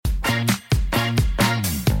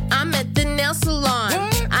I'm at the nail salon.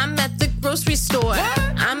 What? I'm at the grocery store. What?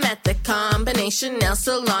 I'm at the combination nail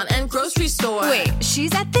salon and grocery store. Wait,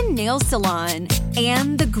 she's at the nail salon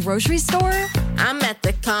and the grocery store? I'm at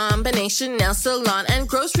the combination nail salon and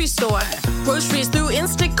grocery store. Groceries through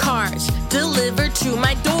Instacart, delivered to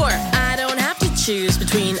my door. I don't have to choose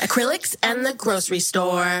between acrylics and the grocery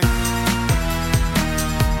store.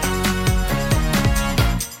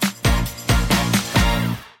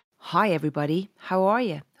 Hi everybody, how are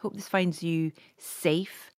you? Hope this finds you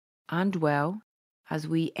safe and well as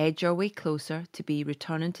we edge our way closer to be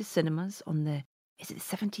returning to cinemas on the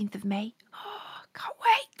 17th of May? Oh, can't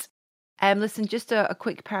wait! Listen, just a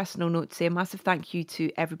quick personal note to say a massive thank you to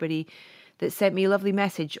everybody that sent me a lovely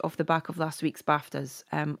message off the back of last week's BAFTAs.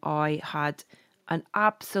 I had an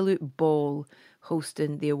absolute ball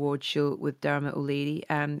hosting the award show with Dermot O'Leary,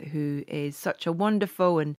 who is such a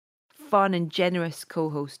wonderful and fun and generous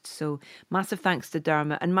co-host. So massive thanks to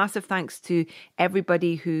Dermot, and massive thanks to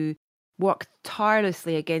everybody who worked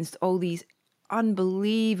tirelessly against all these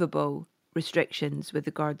unbelievable restrictions with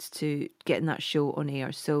regards to getting that show on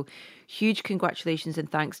air. So huge congratulations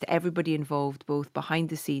and thanks to everybody involved, both behind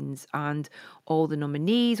the scenes and all the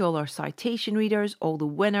nominees, all our citation readers, all the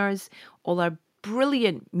winners, all our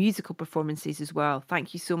brilliant musical performances as well.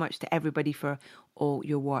 Thank you so much to everybody for all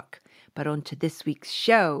your work. But on to this week's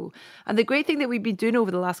show. And the great thing that we've been doing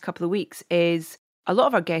over the last couple of weeks is a lot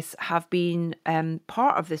of our guests have been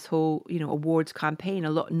part of this whole, awards campaign.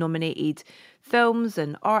 A lot of nominated films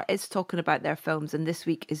and artists talking about their films. And this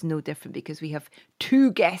week is no different because we have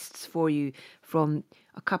two guests for you from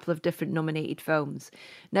a couple of different nominated films.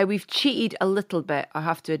 Now, we've cheated a little bit, I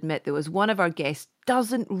have to admit, though, as one of our guests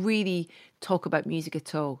doesn't really talk about music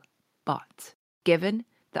at all. But given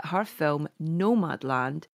that her film,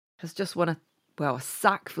 Nomadland, has just won a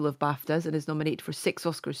sack full of BAFTAs and is nominated for 6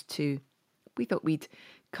 Oscars too, we thought we'd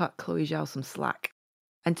cut Chloe Zhao some slack.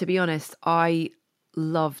 And to be honest, I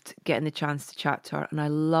loved getting the chance to chat to her and I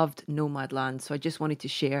loved Nomadland. So I just wanted to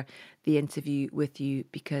share the interview with you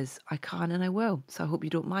because I can and I will. So I hope you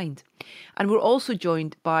don't mind. And we're also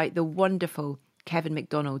joined by the wonderful Kevin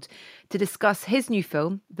Macdonald to discuss his new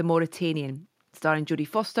film, The Mauritanian, starring Jodie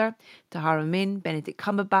Foster, Tahara Min, Benedict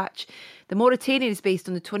Cumberbatch. The Mauritanian is based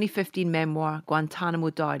on the 2015 memoir Guantanamo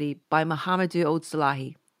Diary by Mohamedou Ould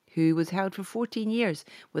Slahi, who was held for 14 years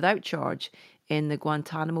without charge in the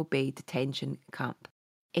Guantanamo Bay detention camp.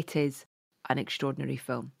 It is an extraordinary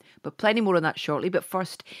film, but plenty more on that shortly. But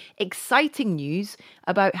first, exciting news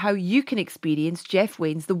about how you can experience Jeff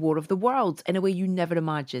Wayne's The War of the Worlds in a way you never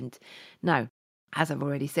imagined. Now, as I've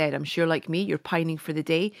already said, I'm sure like me, you're pining for the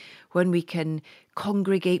day when we can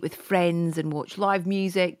congregate with friends and watch live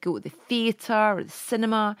music, go to the theatre or the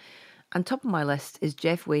cinema. And top of my list is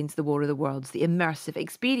Jeff Wayne's The War of the Worlds, the immersive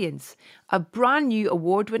experience, a brand new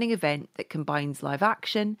award-winning event that combines live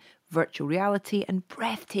action, virtual reality and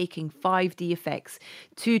breathtaking 5D effects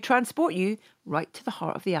to transport you right to the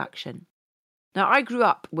heart of the action. Now, I grew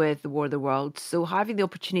up with The War of the Worlds, so having the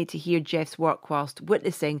opportunity to hear Jeff's work whilst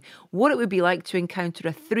witnessing what it would be like to encounter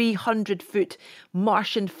a 300-foot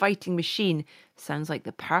Martian fighting machine sounds like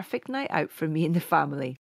the perfect night out for me and the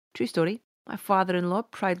family. True story. My father-in-law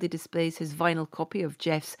proudly displays his vinyl copy of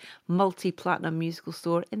Jeff's multi-platinum musical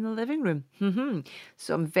store in the living room.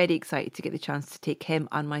 So I'm very excited to get the chance to take him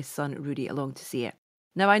and my son Rudy along to see it.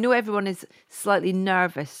 Now, I know everyone is slightly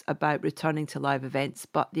nervous about returning to live events,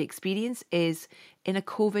 but the experience is in a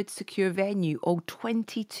COVID-secure venue, all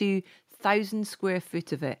 22,000 square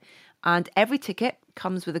foot of it. And every ticket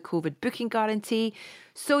comes with a COVID booking guarantee,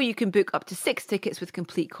 so you can book up to 6 tickets with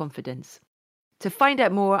complete confidence. To find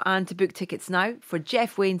out more and to book tickets now for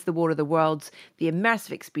Jeff Wayne's The War of the Worlds, the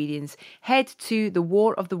immersive experience, head to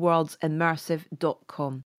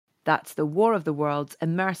thewaroftheworldsimmersive.com. That's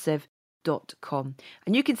thewaroftheworldsimmersive.com.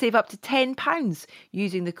 And you can save up to £10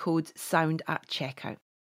 using the code SOUND at checkout.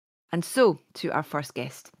 And so, to our first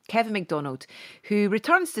guest, Kevin Macdonald, who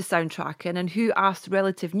returns to soundtracking and who asked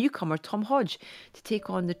relative newcomer Tom Hodge to take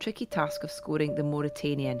on the tricky task of scoring The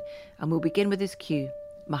Mauritanian. And we'll begin with his cue,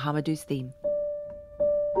 Mohamedou's theme.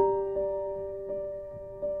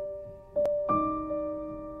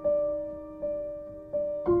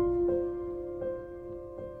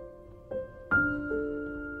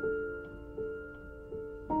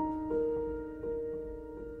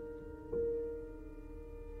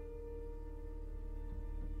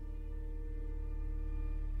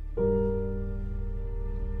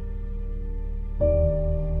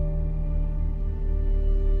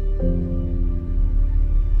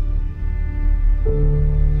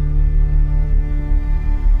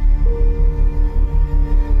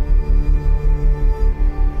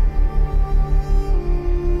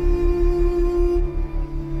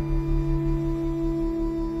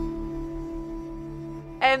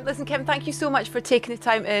 Listen, Kim, thank you so much for taking the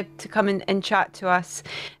time to come and chat to us.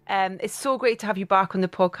 It's so great to have you back on the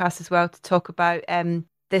podcast as well to talk about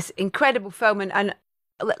this incredible film. And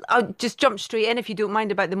I'll just jump straight in, if you don't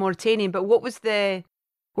mind, about the Mauritanian. But what was the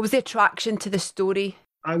attraction to the story?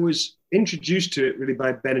 I was introduced to it really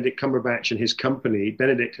by Benedict Cumberbatch and his company.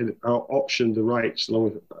 Benedict had optioned the rights along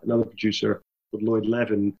with another producer called Lloyd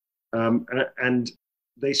Levin, and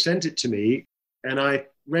they sent it to me, and I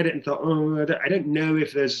read it and thought, I don't know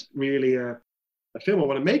if there's really a film I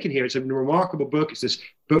want to make in here. It's a remarkable book. It's this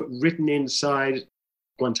book written inside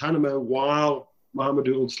Guantanamo while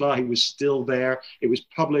Mohamedou Ould Slahi was still there. It was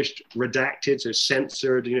published, redacted, so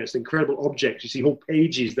censored. It's an incredible object. You see whole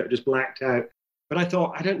pages that are just blacked out. But I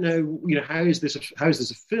thought, I don't know, how is this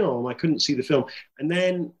a film? I couldn't see the film. And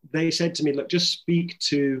then they said to me, look, just speak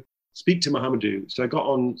to Mohamedou. So I got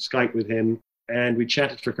on Skype with him, and we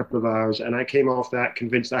chatted for a couple of hours, and I came off that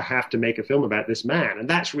convinced I have to make a film about this man. And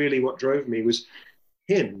that's really what drove me, was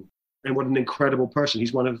him, and what an incredible person.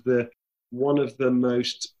 He's one of the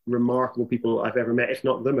most remarkable people I've ever met, if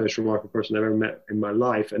not the most remarkable person I've ever met in my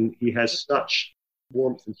life. And he has such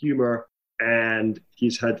warmth and humor, and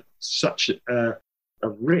he's had such a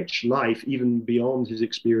rich life, even beyond his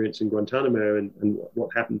experience in Guantanamo and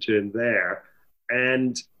what happened to him there.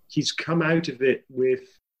 And he's come out of it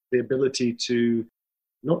with the ability to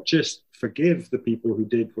not just forgive the people who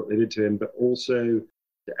did what they did to him, but also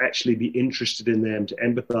to actually be interested in them, to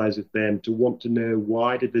empathize with them, to want to know,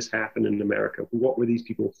 why did this happen in America? What were these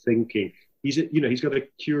people thinking? He's got a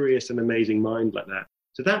curious and amazing mind like that.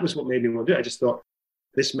 So that was what made me want to do it. I just thought,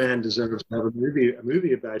 this man deserves to have a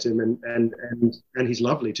movie about him, and he's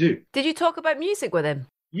lovely too. Did you talk about music with him?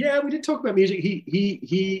 Yeah, we did talk about music.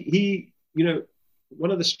 He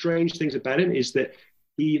one of the strange things about him is that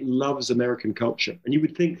he loves American culture. And you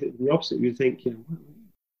would think the opposite. You would think,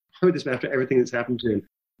 how would this man, after everything that's happened to him,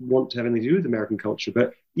 want to have anything to do with American culture?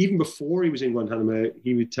 But even before he was in Guantanamo,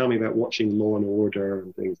 he would tell me about watching Law and Order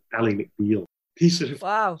and things, Ally McBeal. These sort of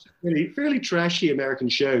fairly trashy American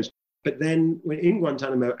shows. But then when in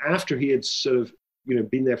Guantanamo, after he had sort of,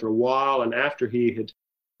 been there for a while, and after he had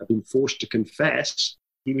been forced to confess,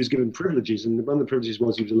 he was given privileges. And one of the privileges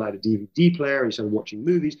was he was allowed a DVD player, and he started watching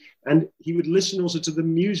movies. And he would listen also to the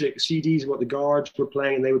music, CDs, what the guards were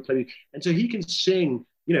playing, and they would play. And so he can sing,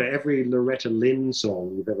 every Loretta Lynn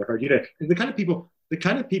song you've ever heard. The kind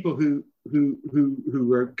of people who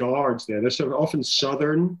were guards there, they're sort of often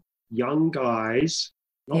Southern young guys,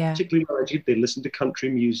 not particularly well educated. They listen to country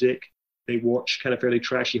music. They watch kind of fairly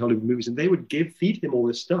trashy Hollywood movies, and they would feed him all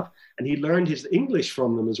this stuff. And he learned his English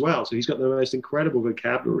from them as well. So he's got the most incredible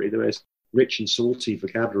vocabulary, the most rich and salty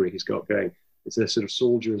vocabulary he's got going. It's a sort of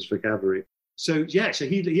soldier's vocabulary. So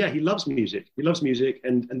he loves music. He loves music,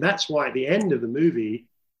 and that's why at the end of the movie,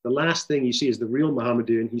 the last thing you see is the real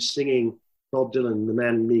Mohamedou, and he's singing Bob Dylan, "The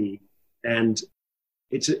Man in Me," and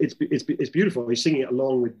it's beautiful. He's singing it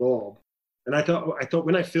along with Bob. And I thought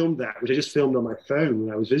when I filmed that, which I just filmed on my phone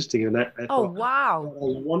when I was visiting, and I thought, wow! I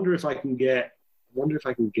wonder if I can get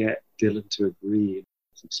Dylan to agree.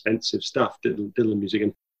 It's expensive stuff, Dylan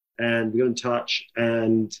music, and we got in touch,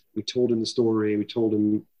 and we told him the story. We told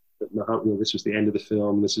him that this was the end of the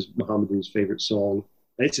film. This is Mohamedou's favorite song.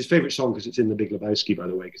 And it's his favorite song because it's in The Big Lebowski, by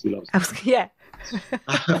the way, because he loves it. Yeah.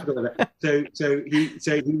 So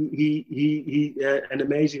he and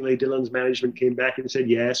amazingly, Dylan's management came back and said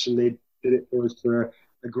yes, and they did it for us for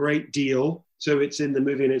a great deal. So it's in the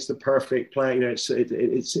movie, and it's the perfect play.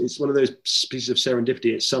 It's one of those pieces of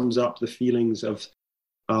serendipity. It sums up the feelings of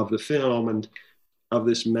the film and of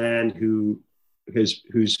this man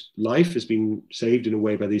whose life has been saved in a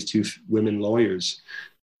way by these two women lawyers.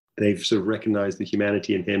 They've sort of recognized the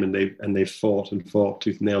humanity in him, and they've fought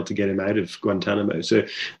tooth and nail to get him out of Guantanamo. So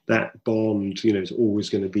that bond, is always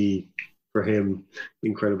going to be for him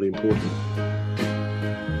incredibly important.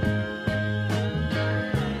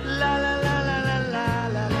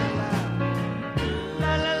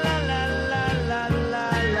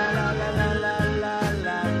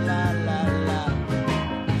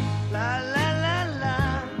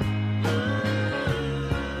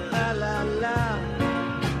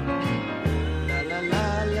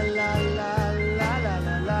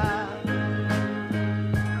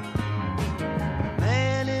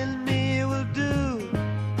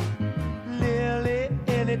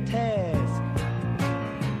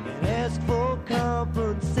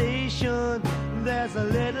 There's a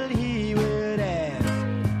little he would ask.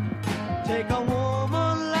 Take a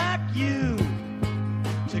woman like you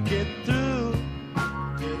to get through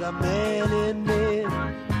to the man in me.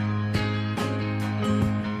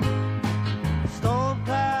 Storm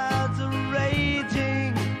clouds are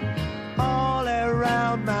raging all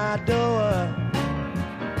around my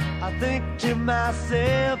to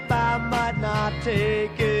myself, I might not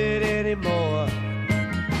take it anymore.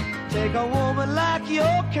 Take a woman like your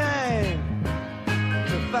kind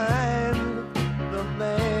to find the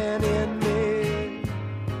man in me.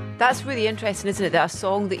 That's really interesting, isn't it? That a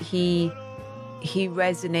song that he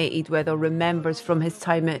resonated with or remembers from his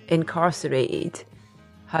time incarcerated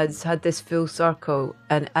has had this full circle,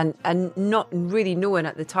 and not really knowing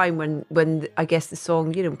at the time when I guess the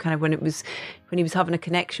song, you know, kind of when he was having a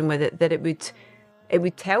connection with it, that it would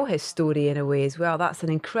tell his story in a way as well. That's an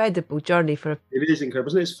incredible journey for. It is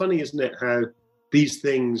incredible. It's funny, isn't it, how these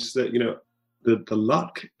things that, you know, the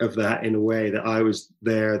luck of that, in a way, that I was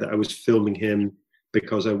there, that I was filming him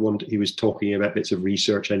because he was talking about bits of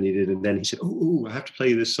research I needed, and then he said, "Oh, I have to play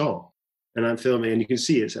you this song." And I'm filming, and you can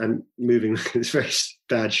see it. I'm moving this very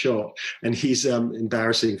bad shot, and he's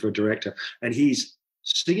embarrassing for a director. And he's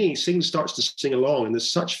starts to sing along, and there's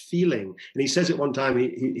such feeling. And he says at one time,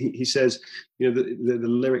 he says, you know, the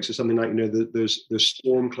lyrics are something like, you know, there's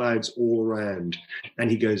storm clouds all around, and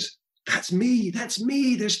he goes, "That's me,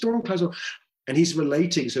 there's storm clouds all." And he's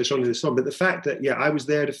relating so strongly to the song. But the fact that, I was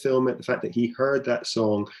there to film it, the fact that he heard that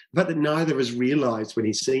song, the fact that neither of us realized when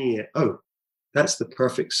he's singing it, oh, that's the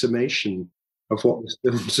perfect summation of what this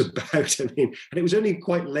film's about. I mean, and it was only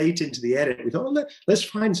quite late into the edit. We thought, well, let's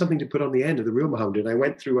find something to put on the end of the real Muhammad. And I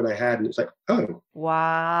went through what I had, and it's like, oh.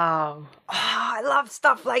 Wow. Oh, I love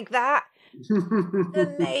stuff like that.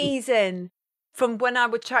 Amazing. From when I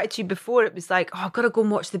would chat to you before, it was like, oh, I've got to go and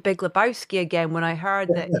watch The Big Lebowski again when I heard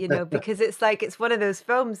that, you know, because it's like, it's one of those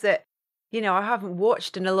films that, you know, I haven't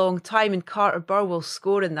watched in a long time, and Carter Burwell's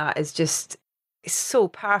score in that is just, it's so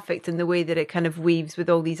perfect in the way that it kind of weaves with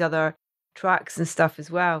all these other tracks and stuff as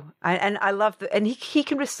well. And I love that. And he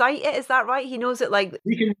can recite it, is that right? He knows it like...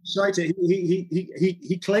 He can recite it.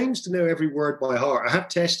 He claims to know every word by heart. I have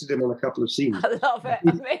tested him on a couple of scenes. I love it.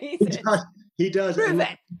 Amazing. He does. Prove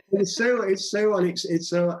it. It's so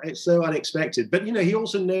unexpected. But, you know, he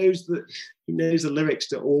also knows the lyrics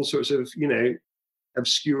to all sorts of, you know,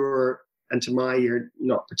 obscure, and to my ear,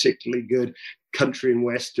 not particularly good country and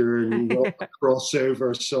western rock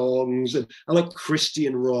crossover songs, and I like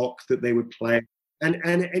Christian rock that they would play. And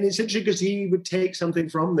it's interesting because he would take something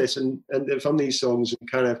from this and from these songs and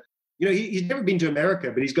kind of, you know, he's never been to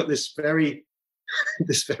America, but he's got this very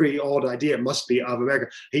odd idea, it must be, of America.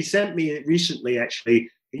 He sent me recently, actually,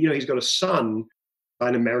 you know, he's got a son by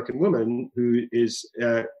an American woman who's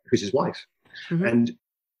his wife. Mm-hmm. And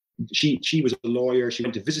she was a lawyer. She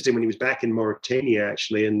went to visit him when he was back in Mauritania,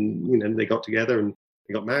 actually, and, you know, they got together and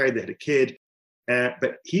they got married. They had a kid,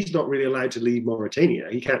 but he's not really allowed to leave Mauritania.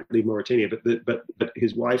 He can't leave Mauritania, but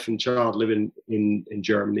his wife and child live in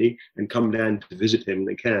Germany and come down to visit him.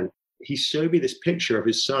 They can. He showed me this picture of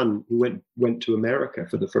his son who went to America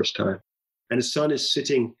for the first time, and his son is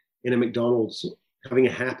sitting in a McDonald's having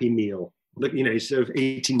a Happy Meal. Look, you know, he's sort of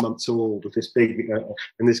 18 months old with this big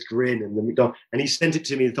and this grin, and the McDonald's, and he sent it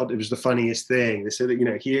to me and thought it was the funniest thing. They said that, you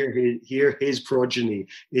know, here his progeny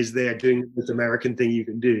is there doing this American thing you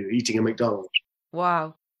can do, eating a McDonald's.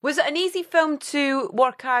 Wow. Was it an easy film to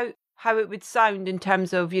work out how it would sound in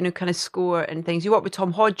terms of, you know, kind of score and things? You worked with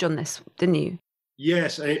Tom Hodge on this, didn't you?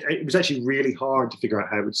 Yes, it was actually really hard to figure out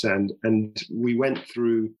how it would sound, and I went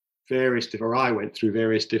through various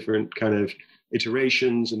different kind of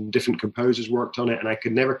iterations, and different composers worked on it, and I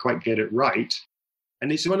could never quite get it right. And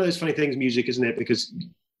it's one of those funny things, music, isn't it? Because,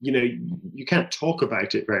 you know, you can't talk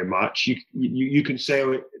about it very much. You can say,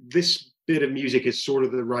 oh, this bit of music is sort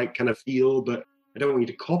of the right kind of feel, but I don't want you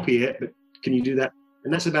to copy it, but can you do that?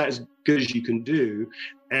 And that's about as good as you can do.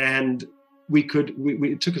 And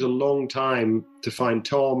it took us a long time to find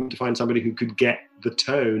somebody who could get the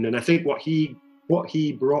tone. And I think what he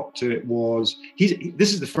brought to it was,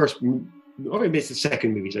 this is the first, or maybe it's the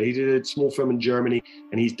second movie. So he did a small film in Germany,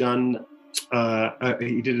 and he's done,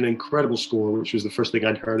 he did an incredible score, which was the first thing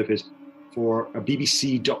I'd heard of his, for a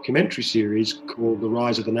BBC documentary series called The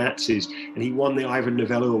Rise of the Nazis. And he won the Ivor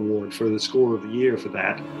Novello Award for the score of the year for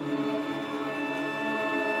that.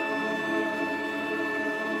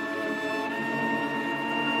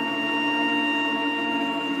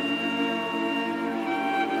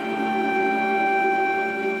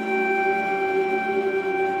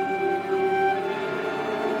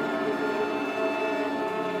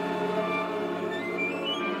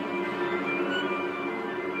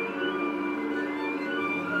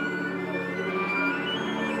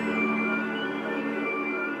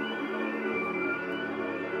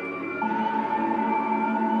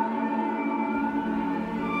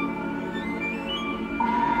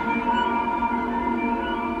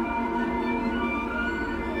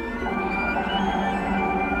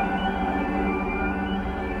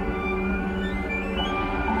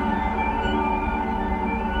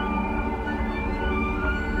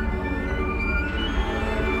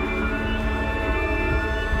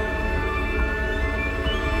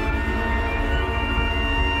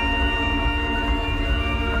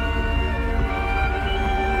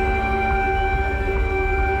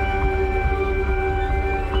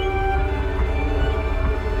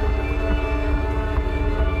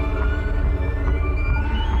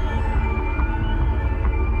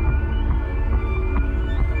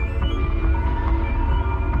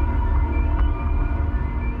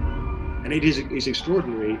 and it's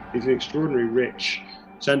extraordinary. It's an extraordinary rich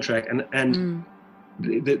soundtrack, and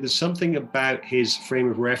there's something about his frame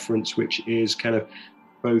of reference which is kind of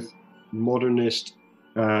both modernist,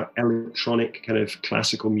 electronic kind of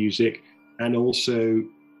classical music, and also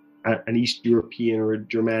an East European or a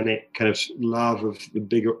Germanic kind of love of the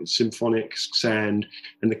bigger symphonic sound,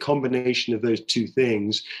 and the combination of those two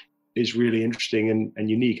things is really interesting and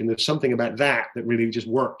unique. And there's something about that really just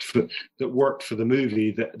worked for the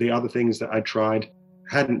movie that the other things that I tried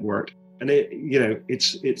hadn't worked. And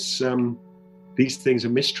it's these things are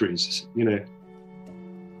mysteries,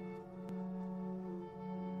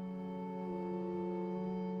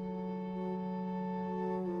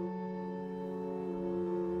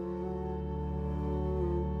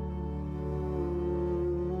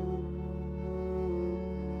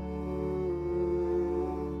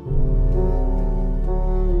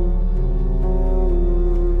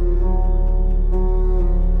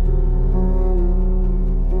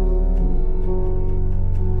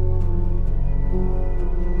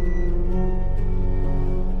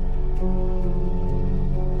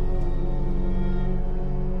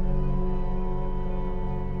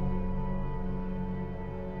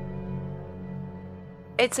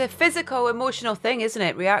 It's a physical, emotional thing, isn't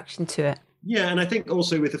it? Reaction to it. Yeah, and I think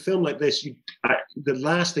also with a film like this, the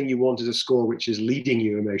last thing you want is a score which is leading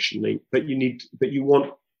you emotionally, but you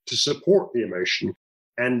want to support the emotion,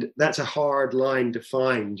 and that's a hard line to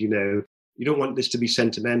find. You don't want this to be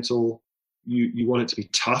sentimental. You want it to be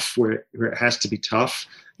tough where it has to be tough.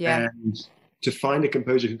 Yeah. And to find a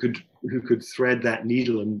composer who could thread that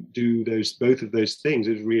needle and do both of those things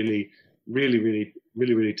is really, really, really,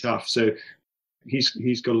 really, really tough. So.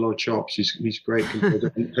 He's got a lot of chops. He's a great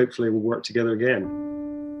composer, and hopefully we'll work together again.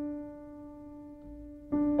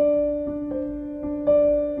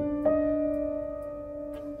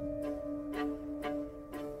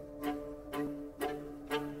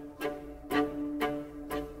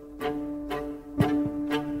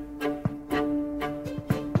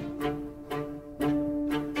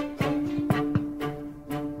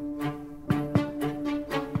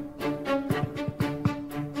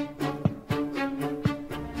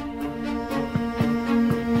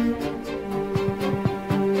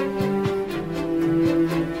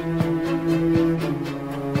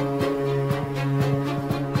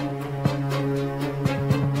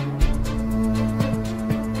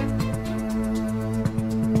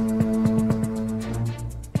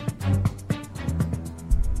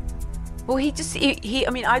 Well, he I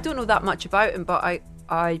mean, I don't know that much about him, but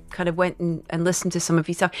I kind of went and listened to some of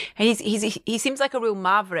his stuff. And he seems like a real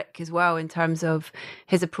maverick as well in terms of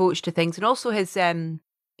his approach to things, and also his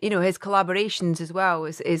his collaborations as well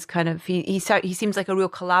is kind of he seems like a real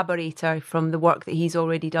collaborator from the work that he's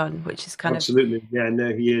already done, which is kind absolutely. Yeah,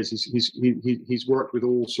 no, he is. He's worked with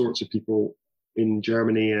all sorts of people in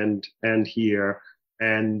Germany and here,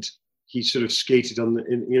 and he sort of skated on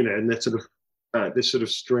in that sort of this sort of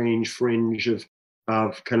strange fringe of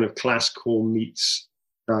kind of classical meets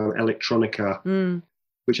electronica,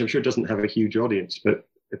 which I'm sure doesn't have a huge audience, but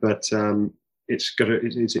it's a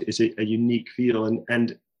unique feel,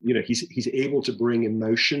 and he's able to bring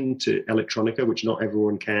emotion to electronica, which not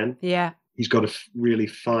everyone can. Yeah, he's got a really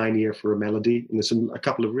fine ear for a melody, and there's a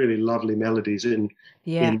couple of really lovely melodies in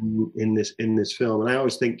this film. And I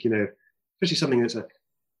always think, especially something that's a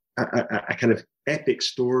kind of epic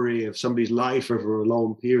story of somebody's life over a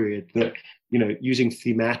long period, that using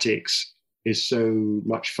thematics is so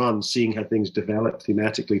much fun, seeing how things develop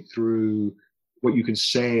thematically through what you can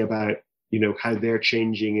say about how they're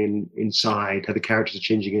changing inside, how the characters are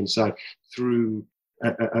changing inside through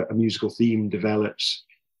a musical theme develops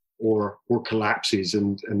or collapses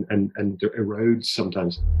and erodes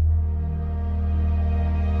sometimes.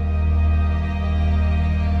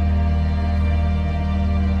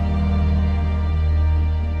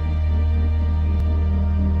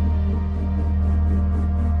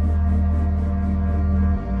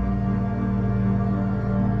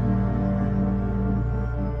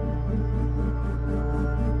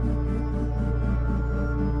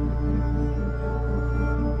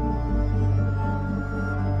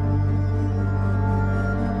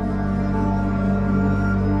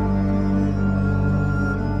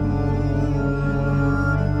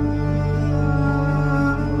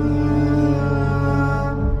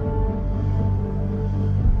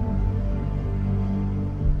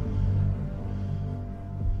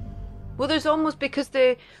 Well, there's almost, because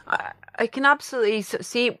I can absolutely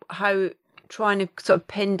see how trying to sort of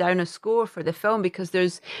pin down a score for the film, because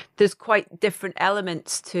there's quite different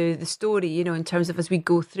elements to the story, in terms of as we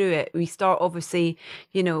go through it. We start obviously,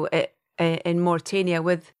 in Mauritania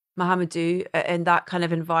with Mohamedou in that kind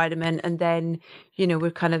of environment, and then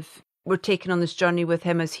we're taking on this journey with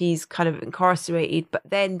him as he's kind of incarcerated. But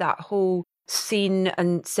then that whole scene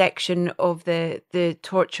and section of the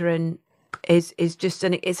torturing is just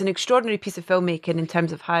it's an extraordinary piece of filmmaking in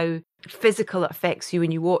terms of how physical it affects you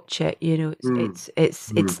when you watch it.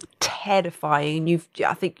 It's terrifying.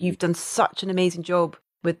 I think you've done such an amazing job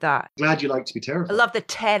with that. Glad you like to be terrified. I love the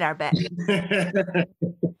terror bit.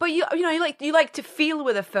 But you like to feel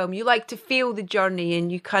with a film. You like to feel the journey,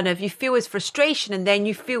 and you feel his frustration, and then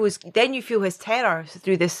you feel his terror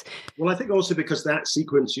through this. Well, I think also because that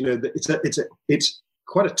sequence, it's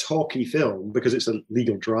quite a talky film because it's a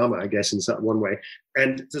legal drama, I guess, in one way.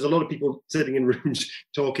 And there's a lot of people sitting in rooms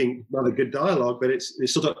talking rather good dialogue, but it's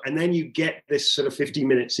sort of, and then you get this sort of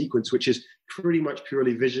 15-minute sequence, which is pretty much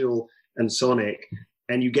purely visual and sonic.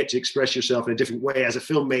 And you get to express yourself in a different way as a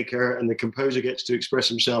filmmaker, and the composer gets to express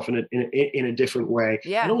himself in a different way.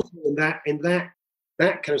 Yeah. And also in that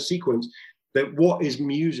kind of sequence, that what is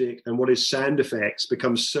music and what is sound effects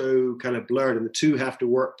becomes so kind of blurred, and the two have to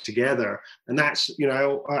work together. And that's,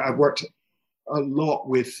 I've worked a lot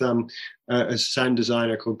with a sound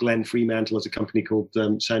designer called Glenn Fremantle, as a company called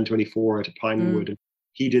Sound 24 out of Pinewood. And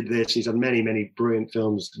he did this. He's done many, many brilliant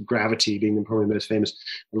films, Gravity being probably the most famous,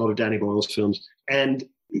 a lot of Danny Boyle's films. And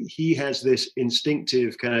he has this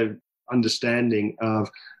instinctive kind of understanding of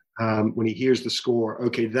when he hears the score,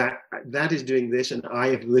 okay, that is doing this, and I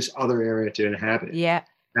have this other area to inhabit. Yeah.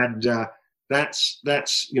 And that's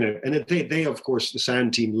and they of course, the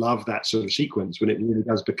sound team love that sort of sequence when it really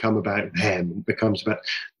does become about them. It becomes about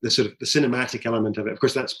the sort of the cinematic element of it. Of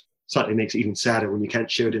course, that's slightly makes it even sadder when you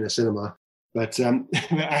can't show it in a cinema. But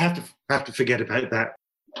I have to forget about that.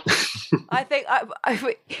 I think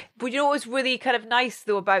but what was really kind of nice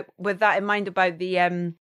though about with that in mind about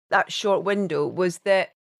the that short window was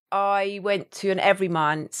that I went to an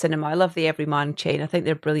Everyman cinema. I love the Everyman chain. I think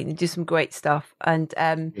they're brilliant. They do some great stuff. And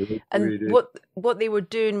what they were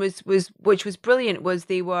doing was which was brilliant was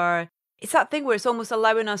it's that thing where it's almost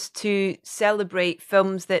allowing us to celebrate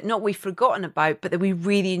films that not we've forgotten about, but that we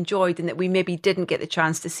really enjoyed and that we maybe didn't get the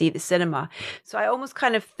chance to see at the cinema. So I almost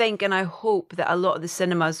kind of think, and I hope that a lot of the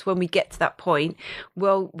cinemas, when we get to that point,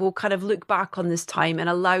 will kind of look back on this time and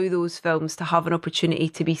allow those films to have an opportunity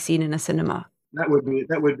to be seen in a cinema. That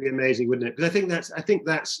would be amazing, wouldn't it? Because I think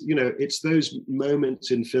that's it's those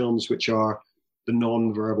moments in films which are the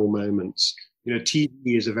non-verbal moments. TV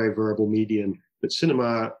is a very verbal medium, but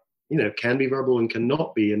cinema, can be verbal and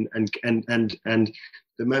cannot be, and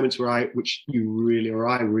the moments which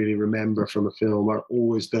I really remember from a film are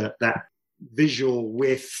always that visual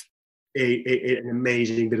with an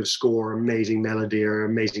amazing bit of score, amazing melody, or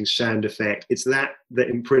amazing sound effect. It's that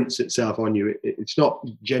imprints itself on you. It's not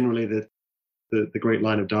generally the great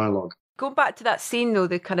line of dialogue. Going back to that scene though,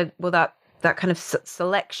 that kind of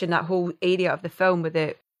selection, that whole area of the film with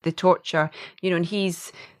the torture, and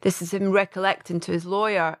this is him recollecting to his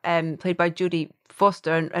lawyer, played by Jodie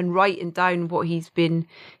Foster, and writing down what he's been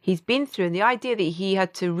through, and the idea that he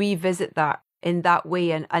had to revisit that in that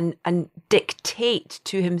way and dictate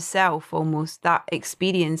to himself almost that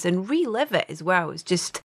experience and relive it as well. It's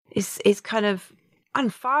just it's kind of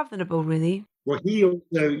unfathomable, really. Well, he also,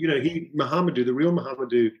 Mohamedou, the real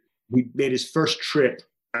Mohamedou, he made his first trip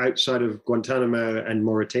outside of Guantanamo and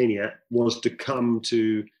Mauritania was to come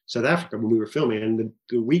to South Africa when we were filming. And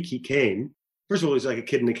the week he came, first of all, he was like a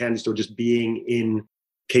kid in a candy store just being in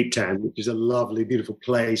Cape Town, which is a lovely, beautiful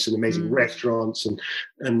place and amazing restaurants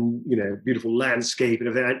and beautiful landscape and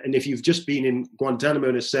everything. And if you've just been in Guantanamo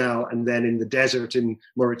in a cell and then in the desert in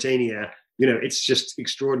Mauritania, it's just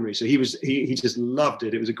extraordinary. So he just loved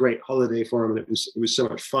it. It was a great holiday for him, and it was so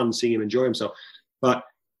much fun seeing him enjoy himself. But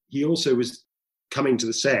he also was coming to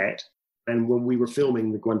the set, and when we were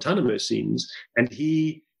filming the Guantanamo scenes, and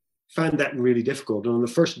he found that really difficult. And on the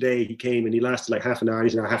first day he came, and he lasted like half an hour, and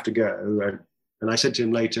he said, "I have to go." And I said to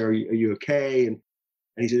him later, "Are you okay?" And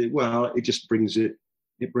he said, "Well, it just brings it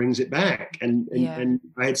back." And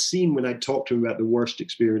I had seen when I talked to him about the worst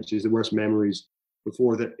experiences, the worst memories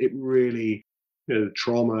before, that it really, the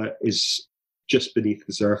trauma is just beneath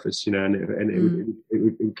the surface, and it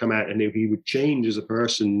would come out, and he would change as a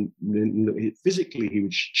person. Physically, he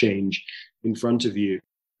would change in front of you,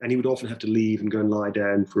 and he would often have to leave and go and lie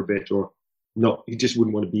down for a bit, or not. He just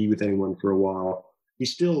wouldn't want to be with anyone for a while. He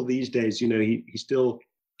still, these days, he still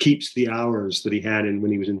keeps the hours that he had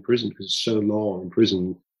when he was in prison, because it's so long in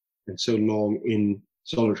prison and so long in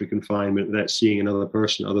solitary confinement without seeing another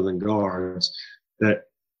person other than guards, that,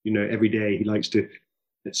 every day he likes to,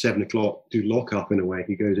 at 7 o'clock, do lock up in a way.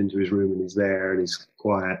 He goes into his room and he's there and he's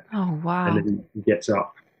quiet. Oh, wow. And then he gets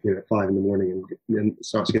up at 5 a.m. and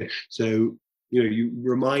starts again. So, you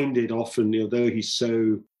reminded often, though he's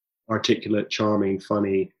so articulate, charming,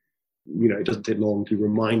 funny, it doesn't take long to be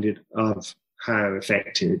reminded of how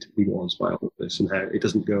affected he was by all this and how it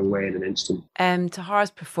doesn't go away in an instant.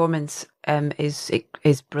 Tahara's performance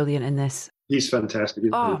is brilliant in this. He's fantastic.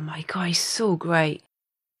 Oh my God, he's so great.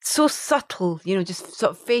 So subtle, just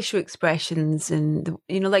sort of facial expressions and,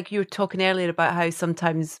 like you were talking earlier about how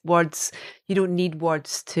sometimes words, you don't need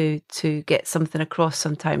words to get something across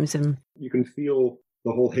sometimes. And you can feel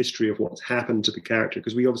the whole history of what's happened to the character,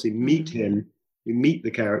 because we obviously meet him, we meet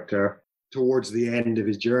the character towards the end of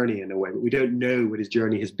his journey in a way, but we don't know what his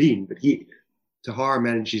journey has been. But Tahar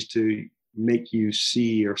manages to make you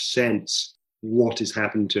see or sense what has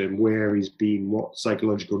happened to him, where he's been, what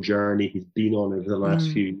psychological journey he's been on over the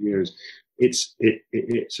last few years. It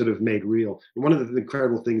sort of made real. And one of the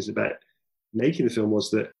incredible things about making the film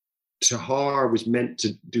was that Tahar was meant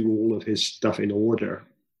to do all of his stuff in order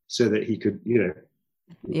so that he could,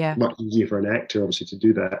 much easier for an actor obviously to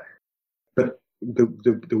do that. But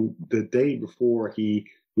the day before he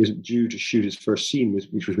was due to shoot his first scene,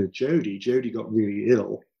 which was with Jodie. Jodie got really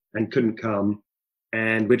ill and couldn't come,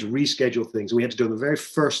 and we had to reschedule things. And we had to do on the very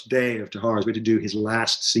first day of Tahar's, we had to do his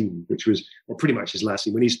last scene, which was, well, pretty much his last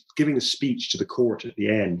scene, when he's giving the speech to the court at the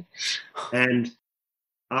end. And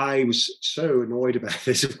I was so annoyed about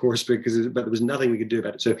this, of course, but there was nothing we could do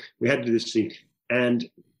about it. So we had to do this scene. And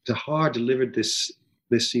Tahar delivered this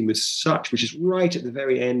scene with which is right at the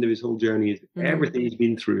very end of his whole journey, everything he's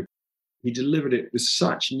been through. He delivered it with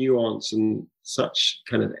such nuance and such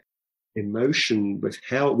kind of emotion,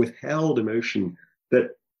 withheld emotion,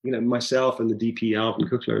 that myself and the DP Alvin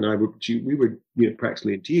Cookler and I we were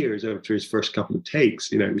practically in tears after his first couple of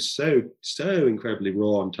takes. It was so incredibly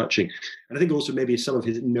raw and touching. And I think also maybe some of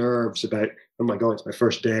his nerves about, oh my God, it's my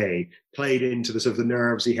first day, played into the sort of the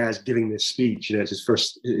nerves he has giving this speech. It's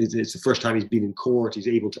the first time he's been in court. He's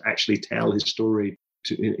able to actually tell his story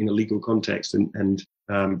in a legal context, and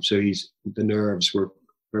so the nerves were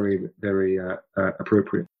very, very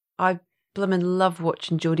appropriate. I blooming love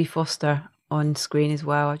watching Jodie Foster on screen as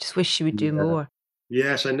well. I just wish she would do more.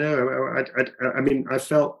 Yes, I know. I mean, I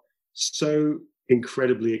felt so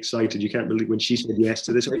incredibly excited. You can't believe when she said yes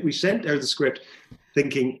to this. We sent her the script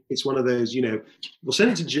thinking it's one of those, we'll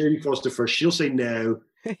send it to Jodie Foster first. She'll say no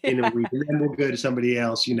in a week, and then we'll go to somebody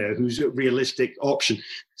else, who's a realistic option.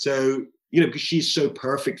 So, because she's so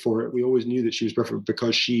perfect for it. We always knew that she was perfect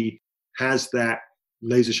because she has that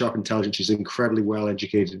laser sharp intelligence. She's an incredibly well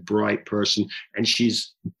educated, bright person,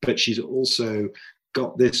 but she's also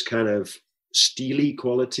got this kind of steely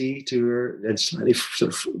quality to her, and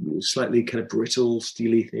slightly kind of brittle,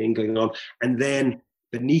 steely thing going on. And then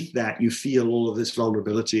beneath that, you feel all of this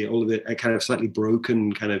vulnerability, all of it, a kind of slightly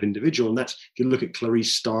broken kind of individual. And that's, if you look at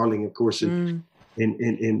Clarice Starling, of course, in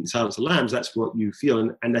Silence of the Lambs, that's what you feel.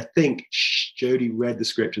 And I think Jodie read the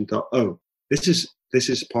script and thought, oh, this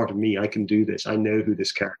is part of me. I can do this. I know who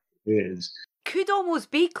this character is. Could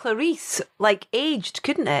almost be Clarice, like aged,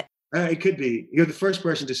 couldn't it? It could be. You're the first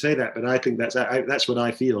person to say that, but I think that's what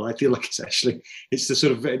I feel. I feel like it's the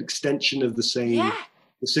sort of extension of the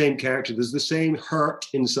same character. There's the same hurt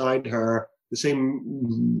inside her, the same,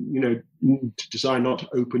 desire not to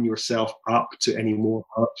open yourself up to any more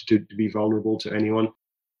hurt, to be vulnerable to anyone,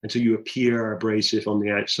 until you appear abrasive on the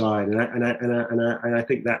outside. And I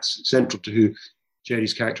think that's central to who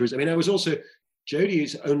Jodie's character is. I mean, Jodie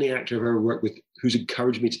is the only actor I've ever worked with who's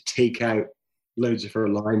encouraged me to take out loads of her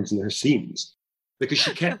lines and her scenes, because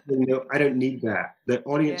she kept saying, no, I don't need that. The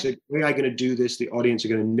audience, the way I'm going to do this, the audience are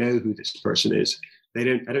going to know who this person is. I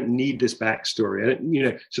don't need this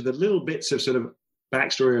backstory. So the little bits of sort of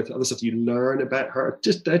backstory or other stuff you learn about her,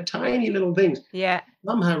 just tiny little things. Yeah.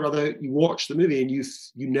 Somehow or other, you watch the movie and you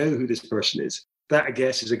know who this person is. That, I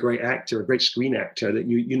guess, is a great actor, a great screen actor, that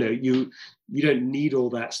you don't need all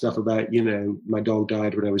that stuff about, my dog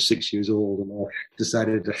died when I was 6 years old and I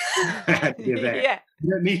decided to have the event. Yeah. You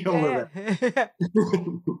don't need all of that.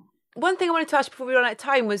 One thing I want to touch before we run out of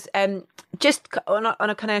time was just on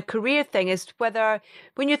a kind of career thing, is whether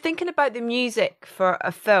when you're thinking about the music for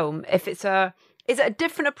a film, is it a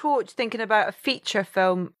different approach thinking about a feature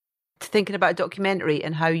film to thinking about a documentary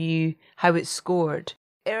and how it's scored?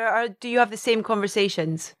 Or do you have the same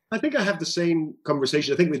conversations? I think I have the same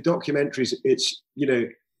conversation. I think with documentaries, it's,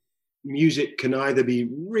 music can either be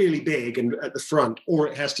really big and at the front, or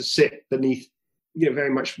it has to sit beneath,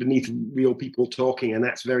 very much beneath real people talking. And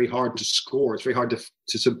that's very hard to score. It's very hard to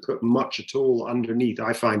sort of put much at all underneath.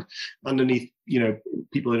 I find underneath,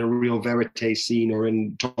 people in a real verite scene or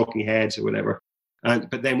in talking heads or whatever.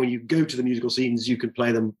 But then when you go to the musical scenes, you can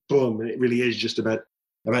play them, boom, and it really is just about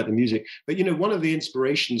about the music. But one of the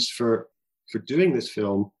inspirations for doing this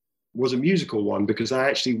film was a musical one, because I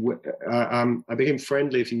actually I became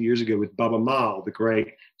friendly a few years ago with Baba Mal, the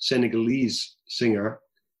great Senegalese singer,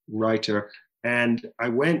 writer, and I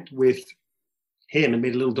went with him and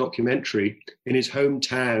made a little documentary in his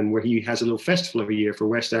hometown, where he has a little festival every year for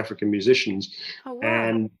West African musicians. Oh, wow.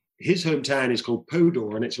 And his hometown is called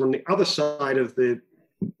Podor, and it's on the other side of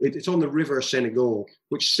it's on the river Senegal,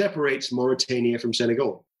 which separates Mauritania from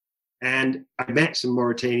Senegal. And I met some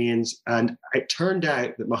Mauritanians, and it turned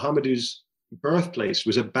out that Mohamedou's birthplace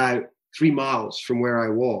was about 3 miles from where I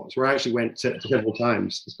was, where I actually went several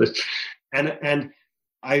times. And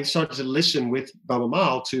I started to listen with Baba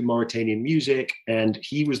Mal to Mauritanian music, and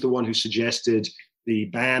he was the one who suggested the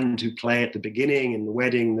band who play at the beginning in the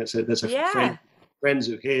wedding. That's a friends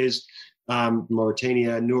of his,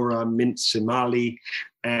 Mauritania, Noura Mint Simali.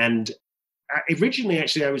 And originally,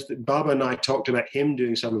 actually, Baba and I talked about him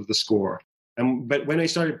doing some of the score. But when I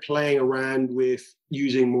started playing around with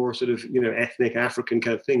using more sort of, ethnic African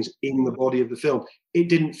kind of things in the body of the film, it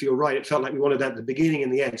didn't feel right. It felt like we wanted that at the beginning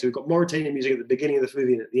and the end. So we've got Mauritanian music at the beginning of the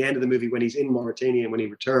movie and at the end of the movie when he's in Mauritania and when he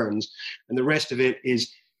returns. And the rest of it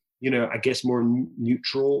is, I guess more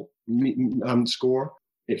neutral score.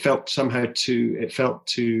 It felt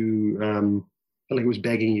like it was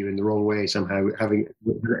begging you in the wrong way somehow, having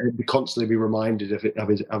constantly be reminded of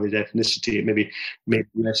his ethnicity. It maybe made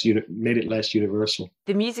it less universal.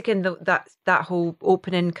 The music in that whole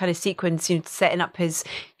opening kind of sequence, setting up his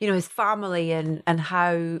family and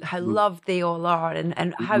how loved they all are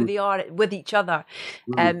and how they are with each other,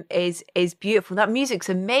 is beautiful. That music's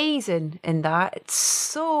amazing in that. It's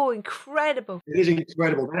so incredible. It is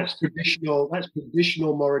incredible. That's traditional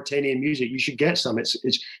Mauritanian music. You should get some.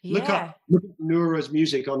 Look up Noura's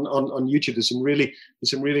music on YouTube. There's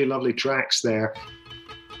some really lovely tracks there.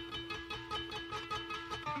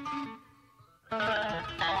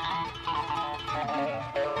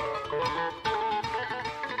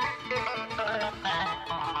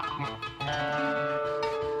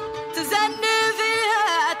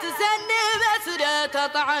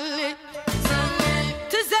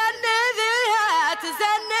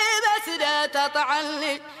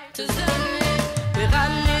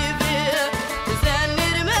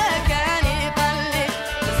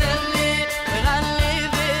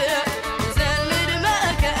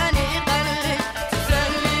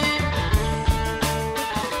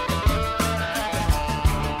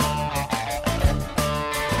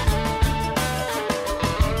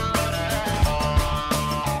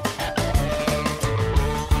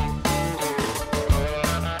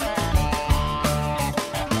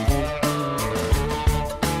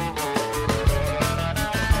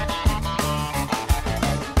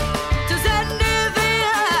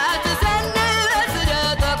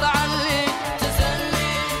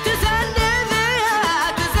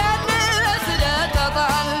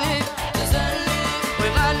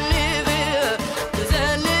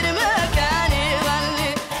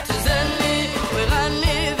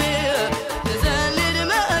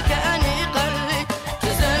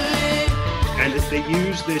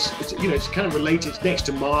 It's kind of related. It's next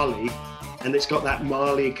to Mali, and it's got that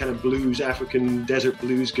Mali kind of blues, African desert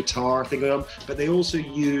blues guitar thing going on. But they also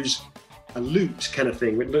use a lute kind of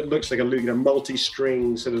thing. It looks like a lute,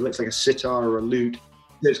 multi-string, sort of looks like a sitar or a lute.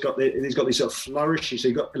 It's got these sort of flourishes. So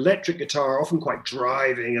you've got electric guitar, often quite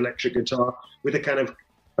driving electric guitar, with a kind of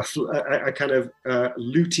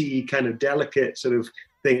lutey, kind of delicate sort of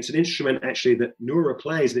thing. It's an instrument actually that Noura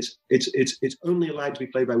plays, and it's only allowed to be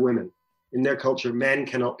played by women. In their culture, men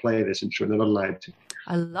cannot play this instrument; they're not allowed to.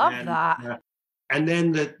 I love that. And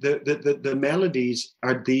then the melodies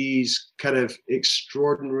are these kind of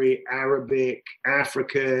extraordinary Arabic,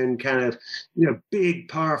 African kind of big,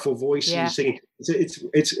 powerful voices singing.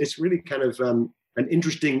 It's really kind of an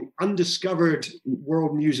interesting, undiscovered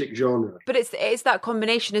world music genre. But it's that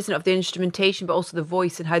combination, isn't it, of the instrumentation, but also the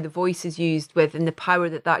voice and how the voice is used with, and the power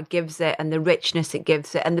that gives it, and the richness it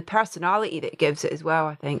gives it, and the personality that it gives it as well.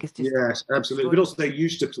 I think it's just yes, absolutely. But also, they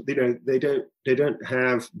used to, they don't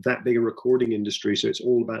have that big a recording industry, so it's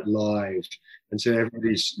all about live. And so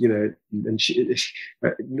everybody's, and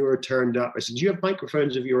Noura turned up. I said, "Do you have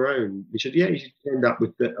microphones of your own?" He said, "Yeah." She turned up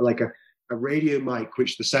with a radio mic,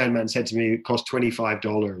 which the sound man said to me cost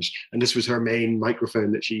 $25. And this was her main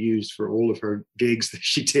microphone that she used for all of her gigs that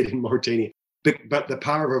she did in Mauritania. But the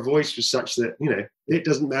power of her voice was such that, it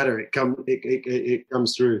doesn't matter. It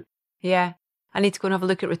comes through. Yeah. I need to go and have a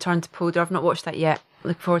look at Return to Podor. I've not watched that yet.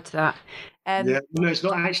 Look forward to that. No, it's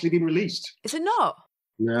not actually been released. Is it not?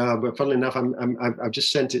 No, but funnily enough, I've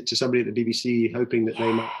just sent it to somebody at the BBC, hoping that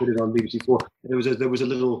they might put it on BBC4. There was a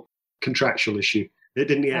little contractual issue. It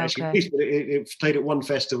didn't get actually Okay. released, but it played at one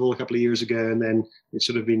festival a couple of years ago, and then it's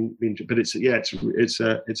sort of been. But it's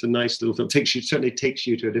a nice little film. Certainly takes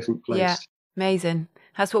you to a different place. Yeah, amazing.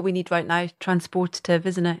 That's what we need right now. Transportative,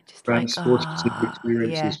 isn't it? Just like, Transportative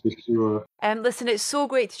experiences yeah. for sure. Listen, it's so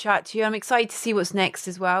great to chat to you. I'm excited to see what's next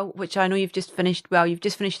as well, which I know you've just finished. Well, you've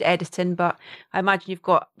just finished editing, but I imagine you've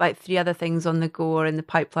got like 3 other things on the go or in the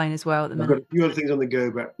pipeline as well at the I've got minute. a few other things on the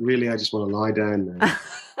go, but really, I just want to lie down now.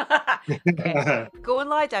 Okay. Go and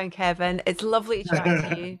lie down, Kevin. It's lovely to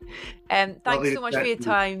chat to you. Thanks Lovely so to much chat for your to you.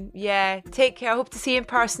 time. Yeah, take care. I hope to see you in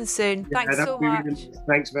person soon. Thanks Yeah, so that'd be really much. nice.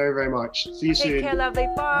 Thanks very, very much. See you Take soon. care, lovely.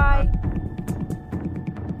 Bye.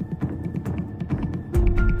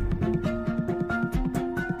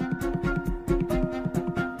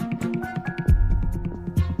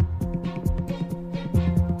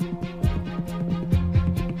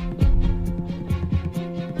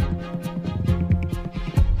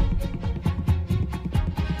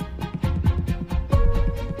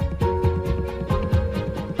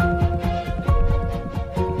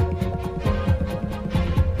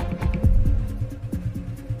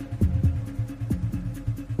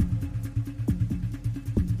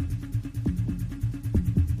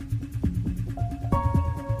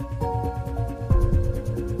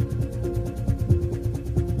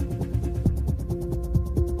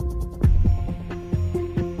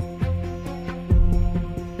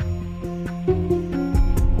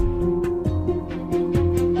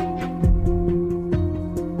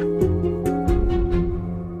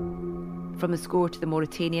 From the score to the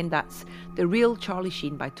Mauritanian, that's The Real Charlie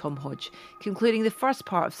Sheen by Tom Hodge, concluding the first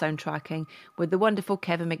part of soundtracking with the wonderful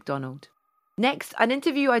Kevin Macdonald. Next, an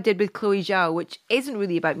interview I did with Chloe Zhao, which isn't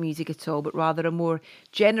really about music at all, but rather a more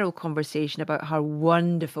general conversation about her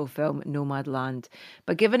wonderful film Nomadland.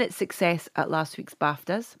 But given its success at last week's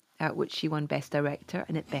BAFTAs, at which she won Best Director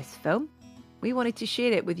and at Best Film, we wanted to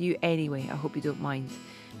share it with you anyway. I hope you don't mind.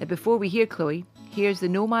 Now, before we hear Chloe, here's the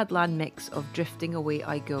Nomadland mix of Drifting Away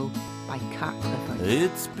I Go by Cat Clifford.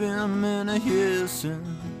 It's been many years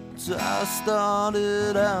since I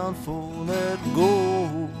started out for that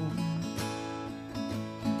goal.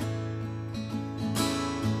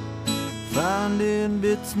 Finding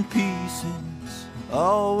bits and pieces,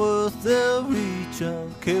 all worth their reach,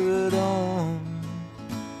 I've carried on.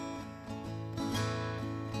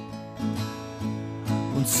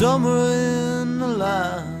 When somewhere in the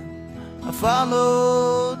line I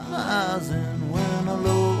followed my eyes and went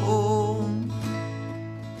alone,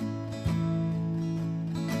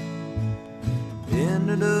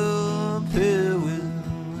 ended up here with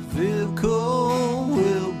a vehicle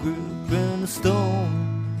wheel gripping the stone.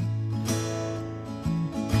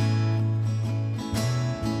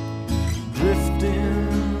 Drifting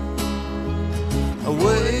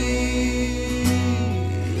away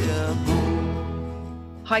I go.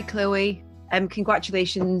 Hi, Chloe.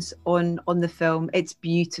 Congratulations on the film. It's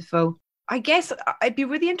beautiful. I guess I'd be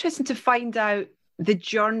really interested to find out the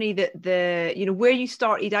journey that where you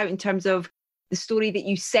started out in terms of the story that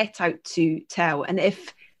you set out to tell, and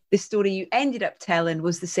if the story you ended up telling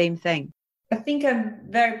was the same thing. I think I'm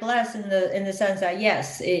very blessed in the sense that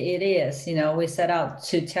yes, it is. We set out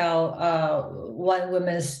to tell one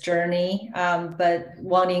woman's journey, but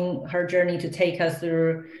wanting her journey to take us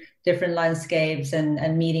through different landscapes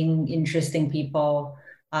and meeting interesting people.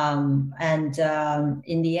 And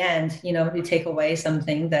in the end, you take away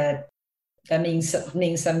something that means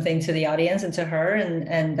something to the audience and to her.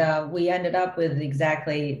 And we ended up with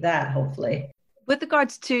exactly that, hopefully. With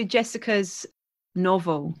regards to Jessica's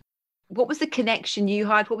novel, what was the connection you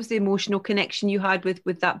had? What was the emotional connection you had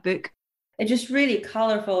with that book? It's just really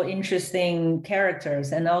colorful, interesting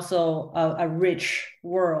characters, and also a rich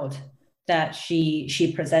world that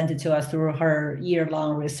she presented to us through her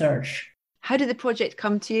year-long research. How did the project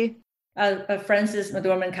come to you? Frances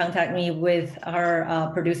McDormand contacted me with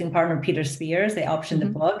her producing partner, Peter Spears. They optioned the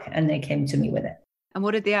book and they came to me with it. And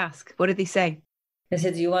what did they ask? What did they say? They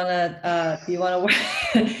said, do you want to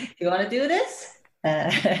do this?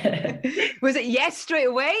 Was it yes straight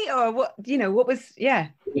away, or what? What was? Yeah.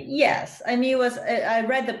 Yes, I mean, I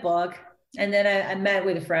read the book and then I met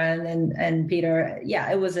with a friend and Peter. Yeah,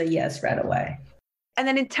 it was a yes right away. And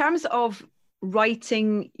then in terms of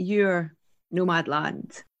writing your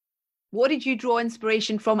Nomadland, what did you draw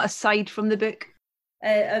inspiration from aside from the book?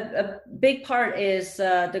 A big part is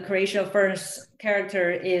the creation of Fern's character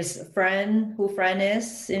is Fran, who Fran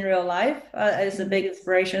is in real life. Is a big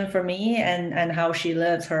inspiration for me, and how she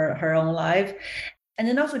lives her own life. And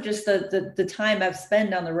then also just the time I've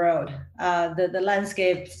spent on the road, the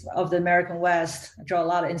landscapes of the American West. I draw a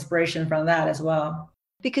lot of inspiration from that as well.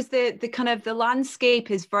 Because the kind of the landscape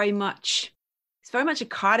is very much it's very much a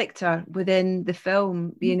character within the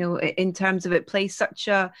film, you know, in terms of it plays such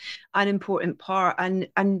an important part. And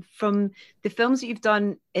from the films that you've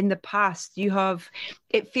done in the past,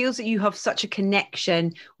 it feels that you have such a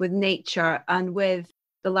connection with nature and with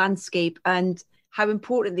the landscape and how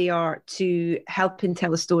important they are to helping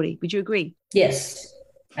tell a story. Would you agree? Yes,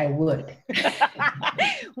 I would.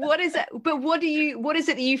 What is it? But what is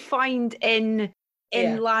it that you find in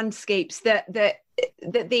landscapes that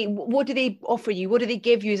what do they offer you? What do they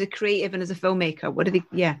give you as a creative and as a filmmaker? What do they?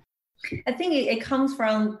 Yeah. I think it comes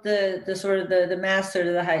from the sort of the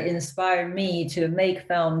master that had inspired me to make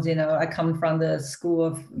films. You know, I come from the school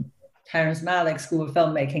of Terrence Malick School of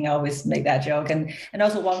Filmmaking. I always make that joke. And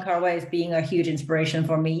also Wong Kar-wai is being a huge inspiration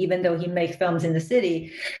for me, even though he makes films in the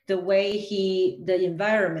city, the way the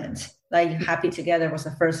environment, like Happy Together was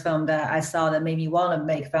the first film that I saw that made me want to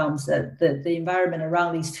make films, that the environment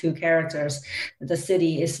around these two characters, the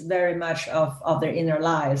city, is very much of their inner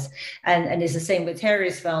lives. And it's the same with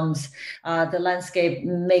Terry's films. The landscape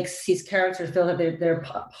makes his characters feel that they're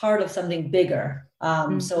part of something bigger.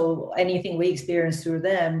 So anything we experience through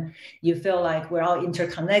them, you feel like we're all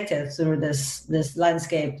interconnected through this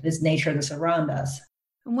landscape, this nature that surrounds us.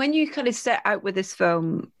 And when you kind of set out with this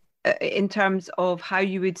film, in terms of how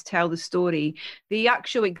you would tell the story, the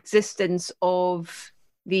actual existence of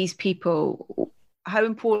these people, how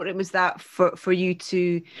important was that for you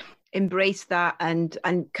to embrace that and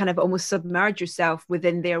kind of almost submerge yourself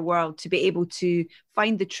within their world to be able to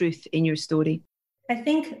find the truth in your story? I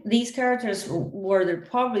think these characters were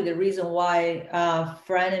probably the reason why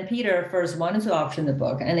Fran and Peter first wanted to option the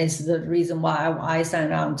book, and it's the reason why I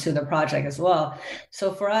signed on to the project as well.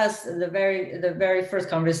 So for us, the very first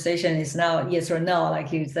conversation is now yes or no,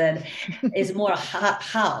 like you said. It's more how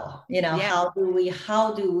how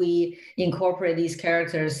do we incorporate these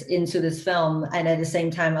characters into this film, and at the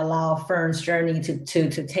same time allow Fern's journey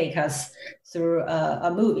to take us through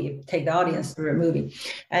a movie, take the audience through a movie.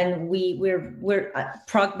 And we're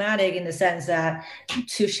pragmatic in the sense that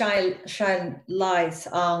to shine lights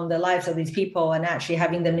on the lives of these people and actually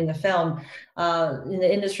having them in the film, in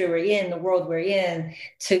the industry we're in, the world we're in,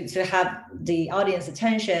 to have the audience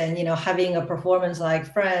attention, you know, having a performance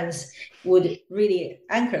like Friends would really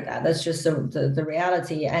anchor that. That's just the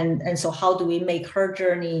reality. And so how do we make her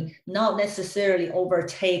journey not necessarily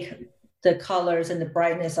overtake the colors and the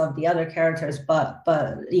brightness of the other characters, but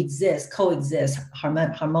coexist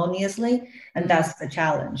harmoniously, and that's the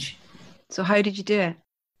challenge. So how did you do it?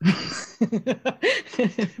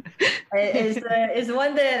 It's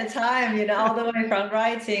one day at a time, you know, all the way from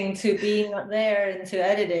writing to being there and to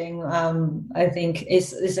editing. I think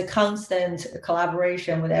it's a constant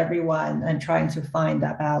collaboration with everyone and trying to find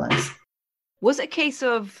that balance. Was it a case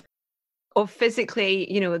of physically,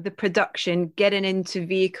 you know, the production, getting into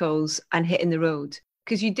vehicles and hitting the road?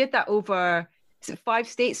 Because you did that over, is it 5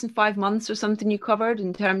 states in 5 months or something you covered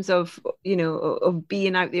in terms of, you know, of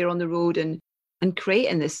being out there on the road and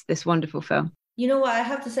creating this wonderful film? You know what, I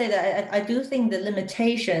have to say that I do think the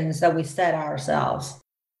limitations that we set ourselves,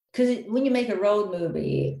 because when you make a road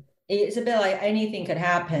movie, it's a bit like anything could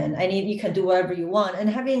happen and you can do whatever you want. And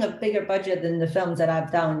having a bigger budget than the films that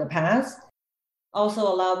I've done in the past also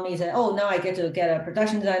allowed me to, now I get to get a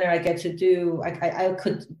production designer. I get to do, I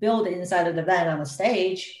could build inside of the van on a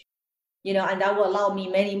stage, you know, and that will allow me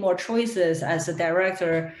many more choices as a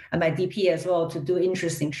director and my DP as well to do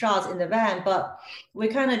interesting shots in the van. But we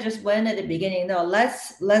kind of just went at the beginning, no,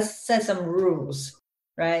 let's set some rules.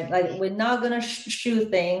 Right? Like we're not going to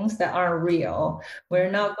shoot things that aren't real.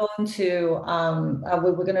 We're not going to,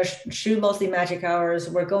 we're going to shoot mostly magic hours.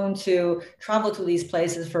 We're going to travel to these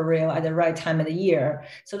places for real at the right time of the year.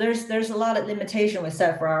 So there's a lot of limitation we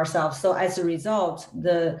set for ourselves. So as a result,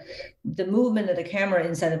 the movement of the camera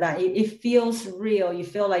inside of that, it feels real. You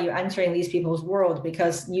feel like you're entering these people's world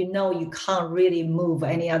because you know you can't really move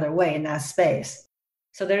any other way in that space.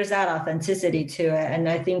 So there's that authenticity to it. And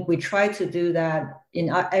I think we try to do that in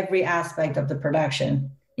every aspect of the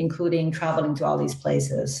production, including traveling to all these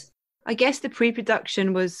places. I guess the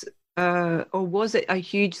pre-production was it a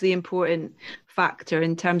hugely important factor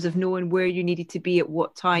in terms of knowing where you needed to be at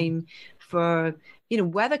what time for, you know,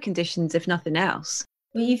 weather conditions, if nothing else?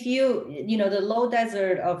 If you know, the low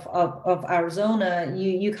desert of Arizona,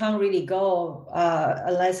 you can't really go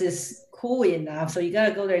unless it's cool enough. So you got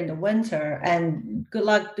to go there in the winter, and good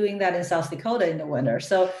luck doing that in South Dakota in the winter.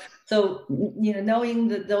 So you know,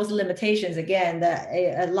 knowing those limitations again, that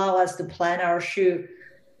allow us to plan our shoot.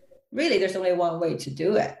 Really, there's only one way to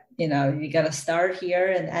do it. You know, you got to start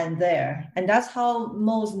here and end there, and that's how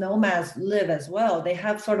most nomads live as well. They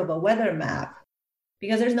have sort of a weather map.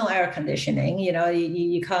 because there's no air conditioning.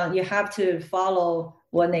 You can't, you have to follow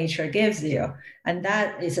what nature gives you. And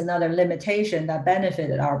that is another limitation that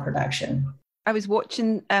benefited our production. I was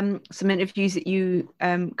watching some interviews that you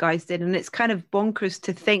guys did, and it's kind of bonkers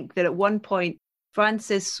to think that at one point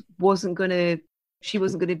Frances wasn't going to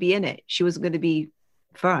be in it. She wasn't going to be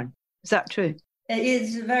Fern. Is that true?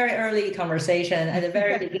 It's a very early conversation at the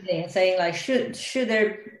very beginning, saying like, should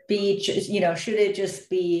there be, should it just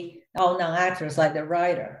be all non-actors like the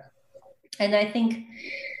writer? And I think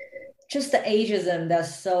just the ageism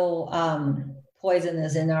that's so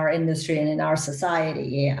poisonous in our industry and in our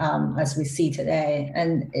society, as we see today.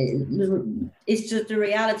 And it's just, the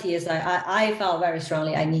reality is I felt very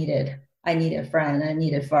strongly I needed a friend, I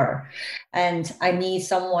needed Fern. And I need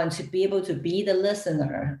someone to be able to be the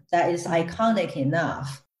listener that is iconic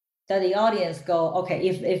enough that the audience go, okay,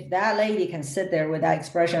 if that lady can sit there with that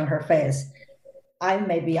expression on her face, I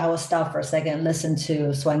will stop for a second and listen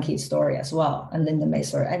to Swanky's story as well, and Linda May's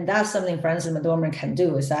story. And that's something Frances McDormand can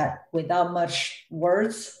do, is that without much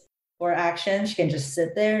words or action, she can just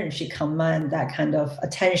sit there and she command that kind of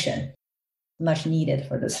attention, much needed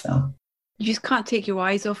for this film. You just can't take your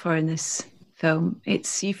eyes off her in this film.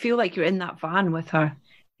 You feel like you're in that van with her.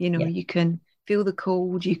 You can feel the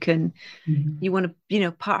cold. You want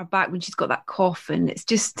to, pat her back when she's got that cough. And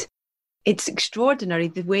it's extraordinary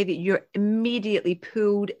the way that you're immediately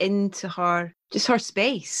pulled into her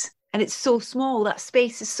space. And it's so small. That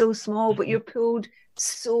space is so small, but you're pulled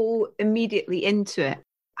so immediately into it.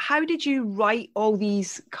 How did you write all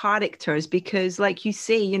these characters? Because like you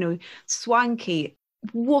say, Swanky,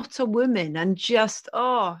 what a woman, and just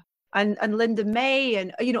and Linda May,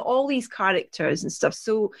 and all these characters and stuff.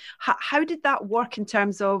 So how did that work in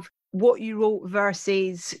terms of what you wrote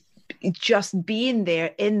versus just being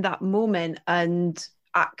there in that moment and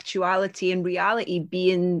actuality and reality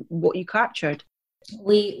being what you captured?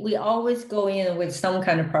 We always go in with some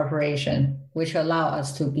kind of preparation, which allow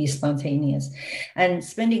us to be spontaneous and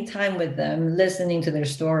spending time with them, listening to their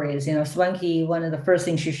stories. Swanky, one of the first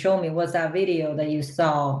things she showed me was that video that you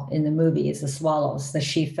saw in the movie. It's the swallows that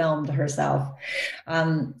she filmed herself.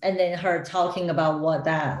 And then her talking about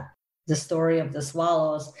the story of the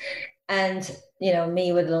swallows. And,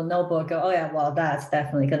 me with a little notebook go, oh yeah, well, that's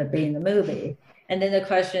definitely going to be in the movie. And then the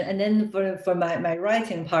question, and then for my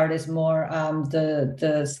writing part is more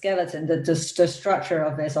the skeleton, the structure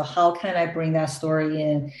of it. So how can I bring that story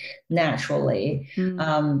in naturally?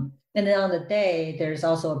 And then on the day, there's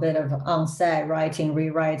also a bit of on-set writing,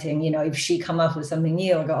 rewriting. If she come up with something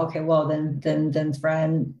new, I'll go, okay, well then,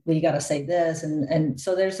 Fran, we got to say this, and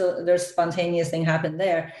so there's spontaneous thing happen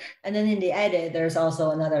there. And then in the edit, there's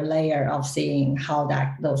also another layer of seeing how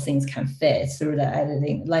those things can fit through the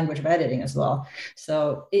editing, language of editing as well.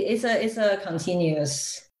 So it's a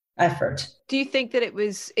continuous effort. Do you think that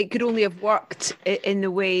it could only have worked in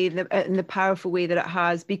the powerful way that it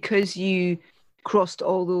has because you crossed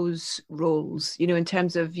all those roles, in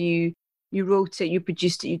terms of you wrote it, you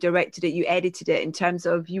produced it, you directed it, you edited it, in terms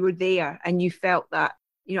of you were there and you felt that,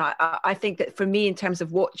 I think that for me, in terms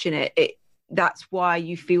of watching it, that's why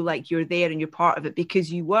you feel like you're there and you're part of it,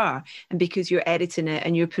 because you were, and because you're editing it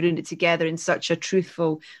and you're putting it together in such a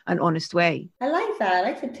truthful and honest way. I like that. I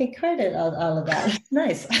like to take credit on all of that. It's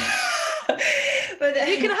nice. But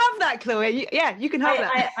you can have that, Chloe. You can have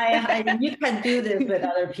that. You can do this with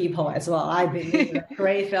other people as well. I believe that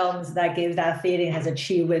great films that give that feeling has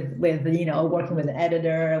achieved with working with an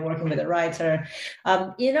editor and working with a writer.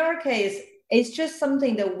 In our case, it's just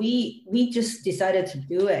something that we just decided to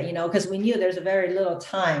do it, because we knew there's a very little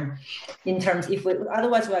time in terms,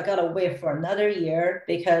 otherwise we got to wait for another year,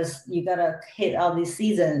 because you got to hit all these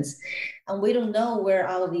seasons. And we don't know where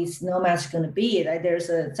all of these nomads are going to be. Like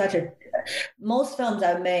most films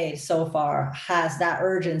I've made so far has that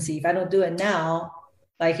urgency. If I don't do it now,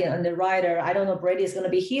 like in the writer, I don't know, Brady's going to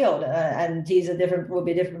be healed and will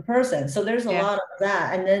be a different person. So there's a lot of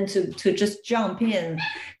that. And then to just jump in,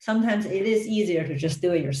 sometimes it is easier to just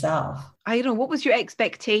do it yourself. I don't know, what was your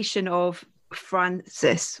expectation of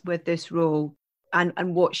Frances with this role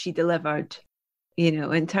and what she delivered?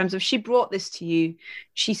 In terms of, she brought this to you,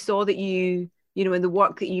 she saw that you in the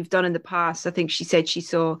work that you've done in the past. I think she said she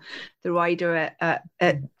saw The Rider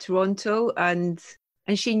at Toronto and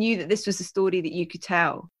she knew that this was a story that you could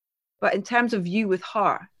tell. But in terms of you with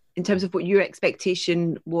her, in terms of what your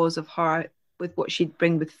expectation was of her with what she'd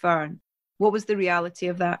bring with Fern, what was the reality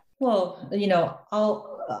of that? Well,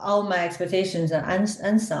 all my expectations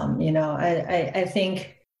and some, I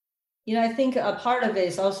think a part of it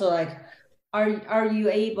is also like, are you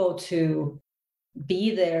able to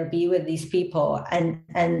be there, be with these people,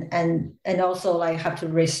 and also like have to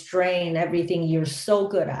restrain everything you're so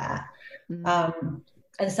good at.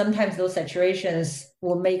 And sometimes those situations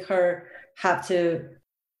will make her have to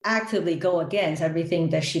actively go against everything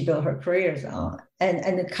that she built her careers on.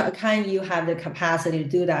 And can you have the capacity to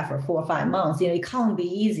do that for 4 or 5 months? It can't be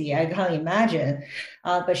easy. I can't imagine.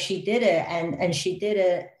 But she did it, and she did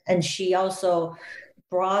it, and she also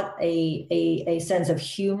brought a sense of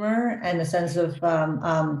humor and a sense of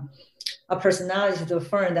a personality to the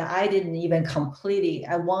firm that I didn't even completely.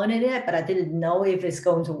 I wanted it, but I didn't know if it's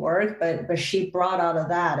going to work. But she brought out of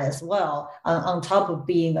that as well, on top of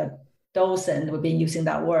being a docent. We've been using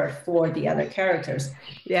that word for the other characters.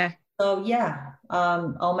 Yeah. So yeah,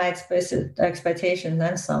 all my expectations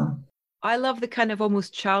and some. I love the kind of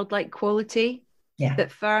almost childlike quality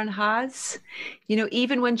that Fern has.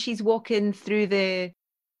 Even when she's walking through the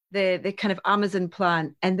kind of Amazon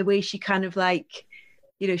plant, and the way she kind of like,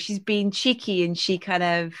 she's being cheeky and she kind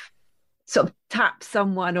of sort of taps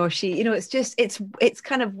someone, or she, it's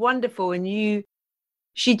kind of wonderful. And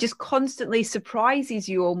she just constantly surprises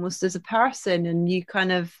you almost as a person, and you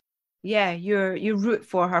kind of, you root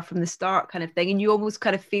for her from the start kind of thing. And you almost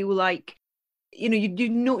kind of feel like, you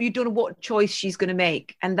don't know what choice she's going to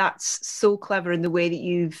make. And that's so clever in the way that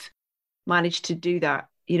you've managed to do that.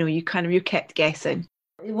 You're kept guessing.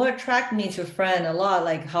 What attracted me to Fran a lot,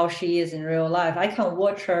 like how she is in real life. I can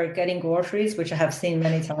watch her getting groceries, which I have seen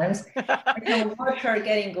many times. I can watch her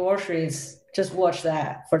getting groceries, just watch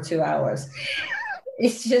that for 2 hours.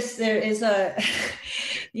 It's just, there is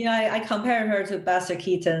I compare her to Buster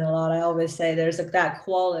Keaton a lot. I always say there's that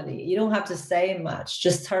quality. You don't have to say much,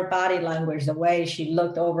 just her body language, the way she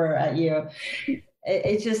looked over at you.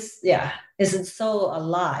 It just, isn't so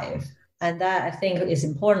alive. And that, I think, is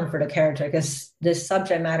important for the character, because this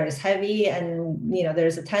subject matter is heavy, and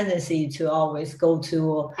there's a tendency to always go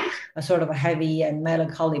to a sort of a heavy and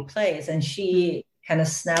melancholy place, and she kind of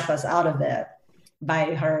snaps us out of it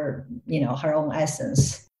by her, her own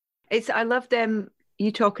essence. I love them.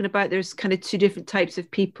 You talking about there's kind of two different types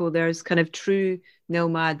of people. There's kind of true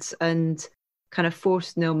nomads and kind of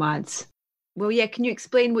forced nomads. Well, yeah, can you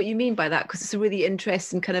explain what you mean by that? Because it's a really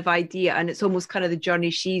interesting kind of idea, and it's almost kind of the journey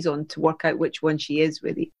she's on to work out which one she is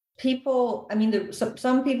really. People,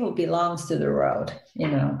 some people belongs to the road,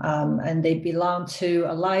 and they belong to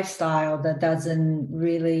a lifestyle that doesn't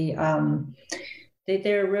really,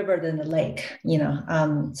 they're a river than a lake,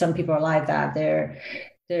 some people are like that.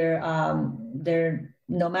 They're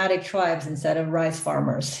nomadic tribes instead of rice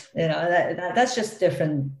farmers. That's just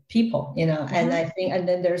different people, And I think, and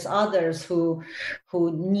then there's others who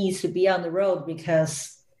needs to be on the road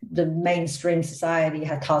because the mainstream society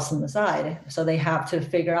has tossed them aside. So they have to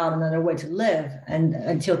figure out another way to live, and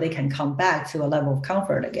until they can come back to a level of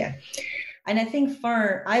comfort again. And I think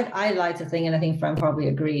Fern, I like to think, and I think Fern probably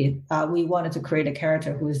agreed, we wanted to create a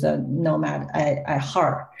character who is a nomad at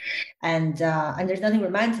heart. And there's nothing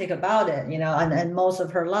romantic about it, and most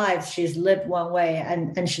of her life, she's lived one way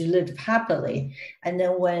and she lived happily. And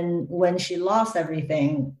then when she lost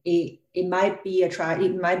everything, it might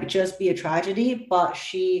just be a tragedy, but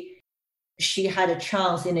she had a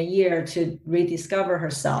chance in a year to rediscover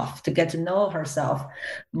herself, to get to know herself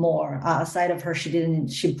more. Aside of her,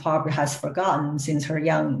 she probably has forgotten since her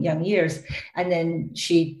young years. And then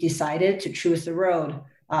she decided to choose the road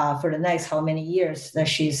for the next how many years that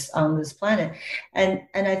she's on this planet. And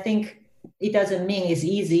I think it doesn't mean it's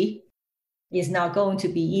easy. It's not going to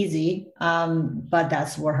be easy, but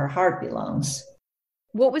that's where her heart belongs.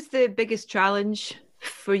 What was the biggest challenge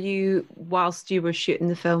for you whilst you were shooting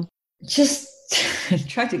the film? Just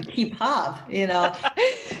try to keep up,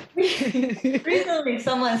 Recently,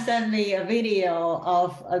 someone sent me a video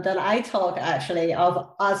of that I took, actually, of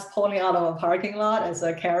us pulling out of a parking lot as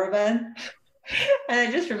a caravan. And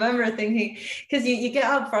I just remember thinking, because you get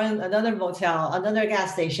up from another motel, another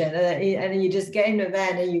gas station, and you just get in the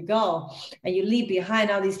van and you go, and you leave behind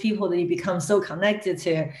all these people that you become so connected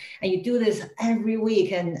to. And you do this every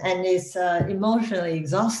week, and it's emotionally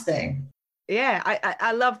exhausting. Yeah,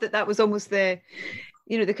 I love that was almost the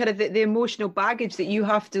kind of the emotional baggage that you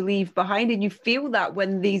have to leave behind. And you feel that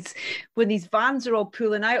when these vans are all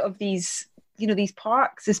pulling out of these, these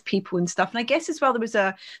parks as people and stuff. And I guess as well,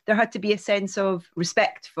 there had to be a sense of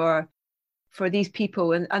respect for these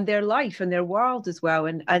people and their life and their world as well.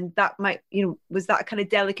 And that might, was that kind of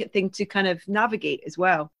delicate thing to kind of navigate as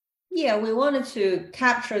well. Yeah, we wanted to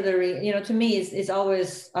capture to me, it's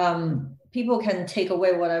always people can take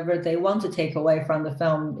away whatever they want to take away from the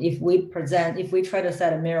film if we try to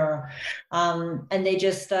set a mirror, and they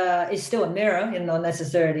just it's still a mirror, not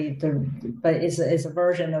necessarily but it's a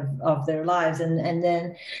version of their lives, and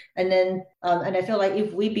I feel like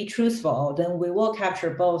if we be truthful, then we will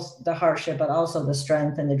capture both the hardship but also the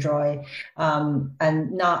strength and the joy,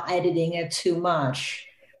 and not editing it too much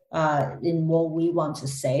in what we want to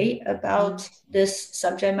say about this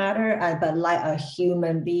subject matter, but let a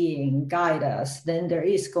human being guide us, then there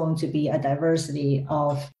is going to be a diversity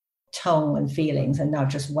of tone and feelings and not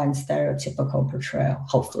just one stereotypical portrayal,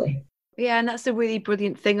 hopefully. Yeah, and that's a really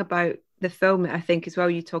brilliant thing about the film, I think, as well.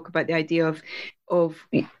 You talk about the idea of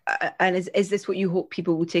and is this what you hope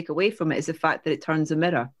people will take away from it, is the fact that it turns a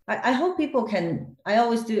mirror? I hope people can. I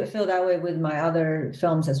always do feel that way with my other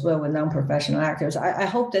films as well, with non-professional actors. I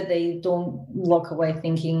hope that they don't walk away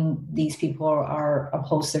thinking these people are a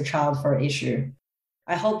poster child for issue.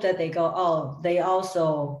 I hope that they go, oh, they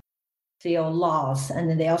also feel lost, and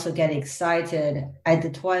then they also get excited at the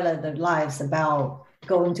twilight of their lives about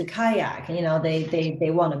going to kayak.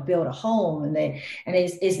 They want to build a home, and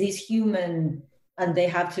it's these human, and they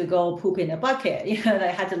have to go poop in a bucket. They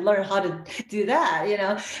had to learn how to do that.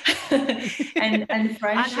 and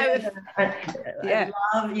friendship, and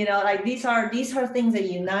love. Like these are things that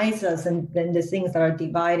unite us, and then the things that are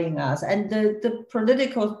dividing us, and the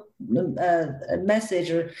political message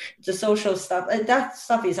or the social stuff. That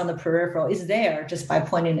stuff is on the peripheral. It's there just by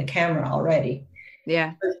pointing the camera already.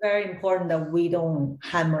 Yeah, it's very important that we don't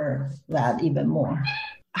hammer that even more.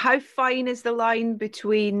 How fine is the line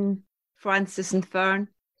between Frances and Fern?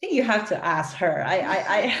 I think you have to ask her.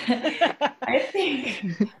 I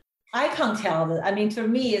think I can't tell that. I mean, for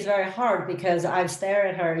me, it's very hard because I've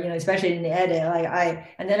stared at her, especially in the edit.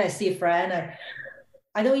 And then I see a friend.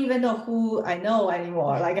 I don't even know who I know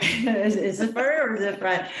anymore. Like, is it Fern or is it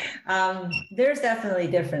friend? There's definitely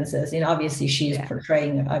differences. Obviously she's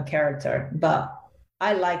portraying a character, but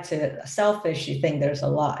I like to selfishly think there's a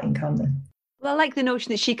lot in common. Well, I like the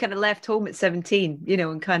notion that she kind of left home at 17,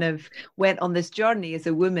 and kind of went on this journey as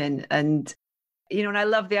a woman. And, and I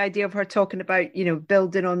love the idea of her talking about,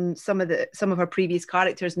 building on some of her previous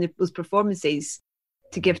characters and those performances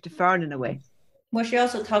to give to Fern in a way. Well, she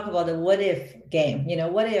also talked about the what if game.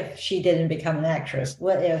 What if she didn't become an actress?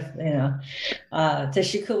 What if,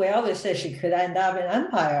 we always say she could end up in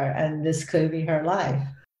Empire and this could be her life.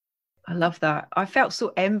 I love that. I felt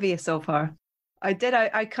so envious of her. I did.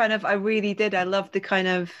 I really did. I love the kind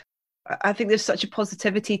of, I think there's such a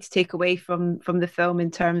positivity to take away from the film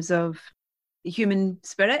in terms of the human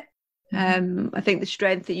spirit. Mm-hmm. I think the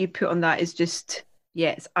strength that you put on that is just,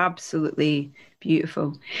 it's absolutely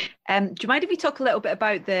beautiful. Do you mind if we talk a little bit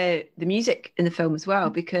about the music in the film as well?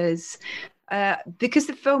 Because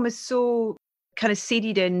the film is so kind of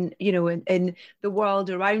seeded in the world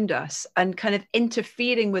around us and kind of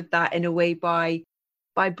interfering with that in a way by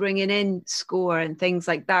bringing in score and things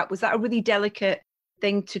like that. Was that a really delicate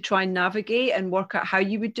thing to try and navigate and work out how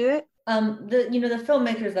you would do it? The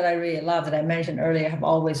filmmakers that I really love that I mentioned earlier have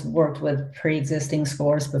always worked with pre-existing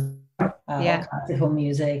scores before. Classical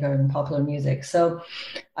music or popular music. So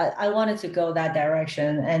I wanted to go that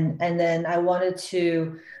direction, and then I wanted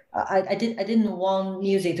to. I didn't want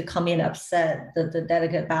music to come in upset the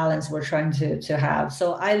delicate balance we're trying to have.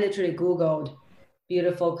 So I literally Googled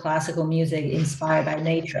beautiful classical music inspired by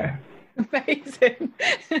nature. Amazing.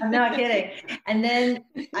 I'm not kidding. And then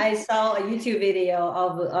I saw a YouTube video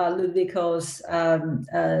of Ludovico's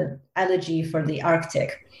elegy for the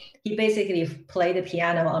Arctic. He basically played the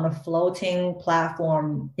piano on a floating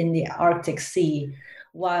platform in the Arctic Sea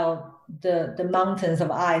while the mountains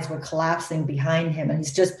of ice were collapsing behind him. And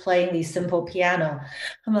he's just playing the simple piano.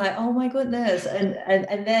 I'm like, oh my goodness.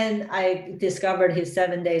 And then I discovered his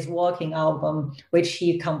 7 Days Walking album, which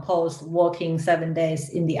he composed walking 7 days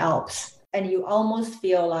in the Alps. And you almost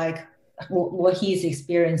feel like what he's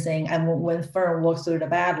experiencing. And when Fern walks through the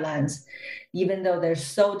Badlands, even though they're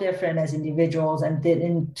so different as individuals and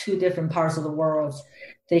in two different parts of the world,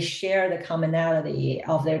 they share the commonality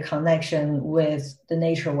of their connection with the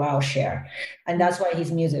nature world share. And that's why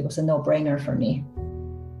his music was a no-brainer for me.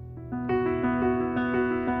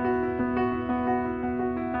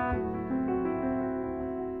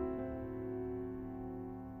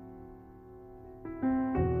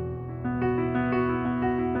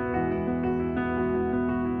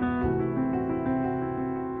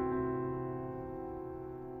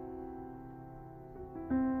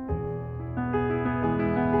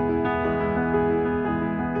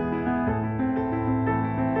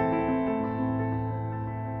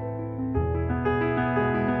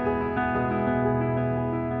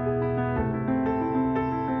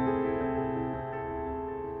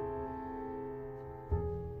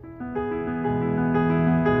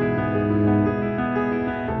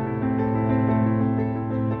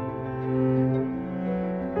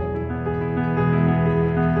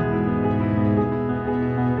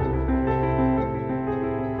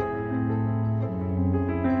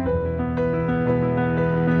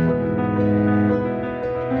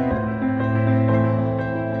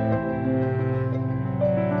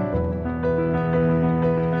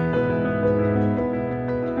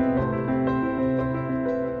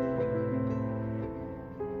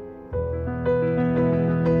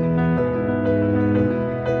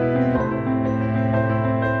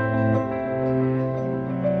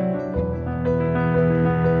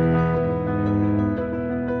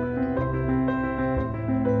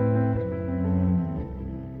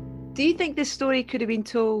 think this story could have been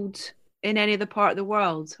told in any other part of the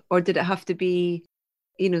world, or did it have to be,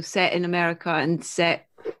 set in America and set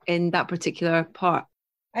in that particular part?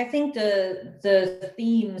 I think the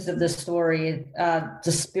themes of the story,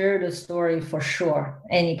 the spirit of the story, for sure,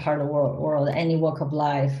 any part of the world, any walk of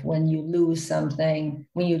life, when you lose something,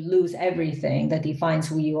 when you lose everything that defines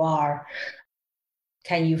who you are,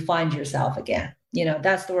 can you find yourself again?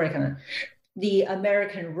 That story kind of. The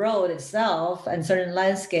American road itself and certain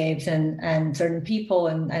landscapes and certain people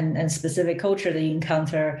and specific culture that you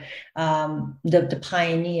encounter, the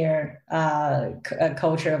pioneer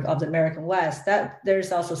culture of the American West, that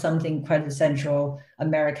there's also something quintessential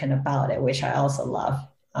American about it, which I also love.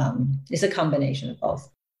 It's a combination of both.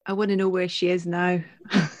 I want to know where she is now.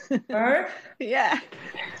 Her? Yeah.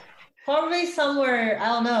 Probably somewhere, I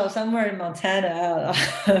don't know, somewhere in Montana.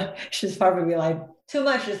 I don't know. She's probably like, too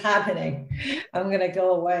much is happening. I'm going to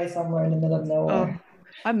go away somewhere in the middle of nowhere. Oh,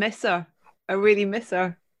 I miss her. I really miss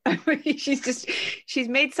her. She's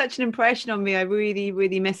made such an impression on me. I really,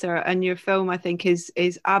 really miss her. And your film, I think, is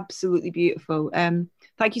absolutely beautiful.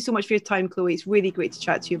 Thank you so much for your time, Chloe. It's really great to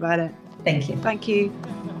chat to you about it. Thank you. Thank you.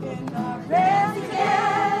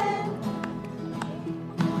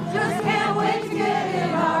 Just can't wait to get in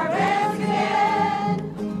our beds again.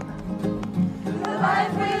 The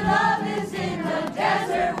life we love is in the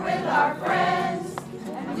desert with our friends,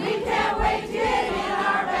 and we can't wait to get in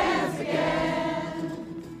our bands again.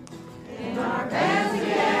 In our bands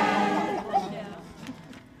again.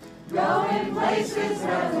 Going places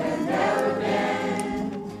that we've never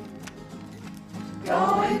been.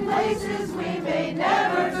 Going places we may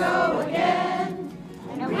never go again.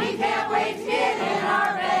 And we can't wait to get in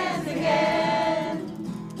our bands again.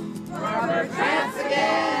 Rubber tramps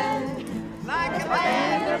again. Like a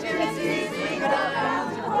band of gypsies, we go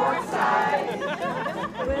down to Portside.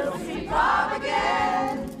 We'll see Bob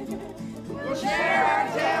again. We'll share our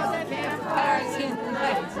tales at campfires in the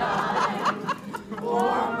nighttime.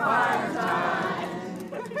 Warm fire time.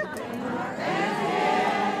 In our bands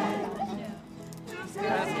again. Just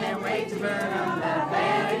can't wait to burn up that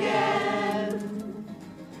band again.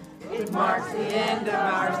 It marks the end of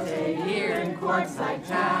our stay here in Quartzsite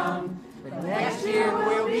Town. But next year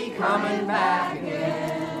we'll be coming back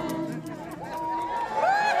again.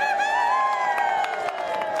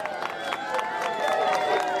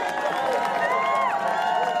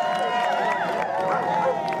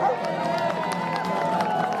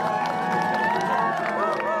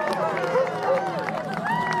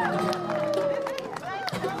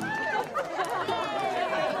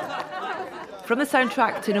 From the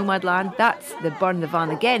soundtrack to Nomadland, that's the Burn the Van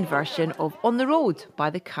Again version of On the Road by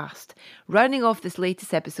the cast, rounding off this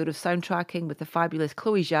latest episode of Soundtracking with the fabulous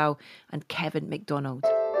Chloe Zhao and Kevin Macdonald.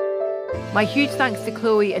 My huge thanks to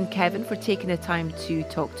Chloe and Kevin for taking the time to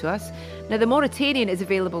talk to us. Now, The Mauritanian is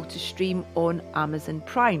available to stream on Amazon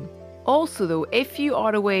Prime. Also, though, if you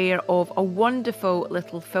are aware of a wonderful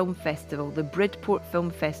little film festival, the Bridport Film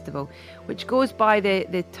Festival, which goes by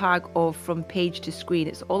the tag of From Page to Screen,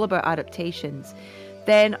 it's all about adaptations,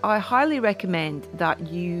 then I highly recommend that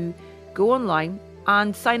you go online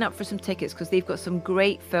and sign up for some tickets, because they've got some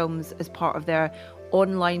great films as part of their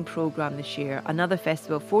online programme this year. Another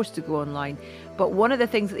festival forced to go online. But one of the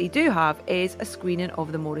things that they do have is a screening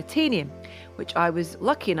of The Mauritanian, which I was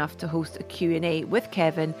lucky enough to host a Q&A with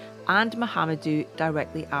Kevin and Mohamedou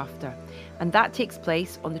directly after. And that takes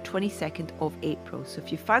place on the 22nd of April. So if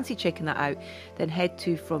you fancy checking that out, then head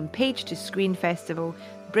to From Page to Screen Festival,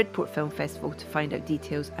 Bridport Film Festival, to find out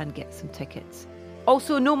details and get some tickets.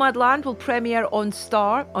 Also, Nomadland will premiere on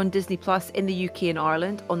Star on Disney Plus in the UK and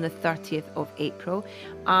Ireland on the 30th of April.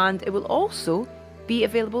 And it will also be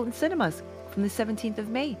available in cinemas from the 17th of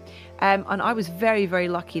May. And I was very, very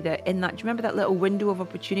lucky that in that, do you remember that little window of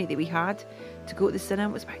opportunity that we had to go to the cinema?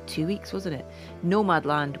 It was about 2 weeks, wasn't it?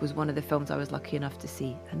 Nomadland was one of the films I was lucky enough to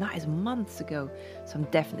see. And that is months ago. So I'm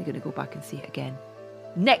definitely going to go back and see it again.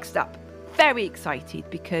 Next up, very excited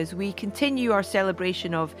because we continue our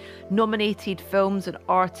celebration of nominated films and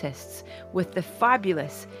artists with the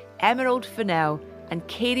fabulous Emerald Fennell and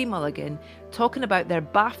Carey Mulligan talking about their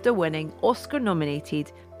BAFTA-winning, Oscar-nominated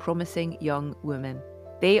Promising Young Woman.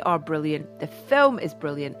 They are brilliant, the film is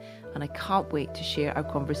brilliant, and I can't wait to share our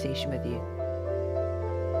conversation with you.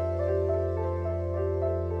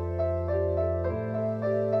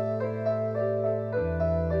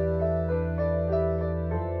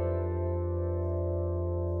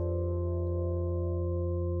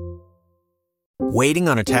 Waiting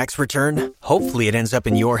on a tax return? Hopefully it ends up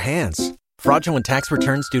in your hands. Fraudulent tax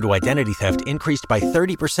returns due to identity theft increased by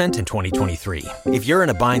 30% in 2023. If you're in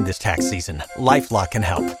a bind this tax season, LifeLock can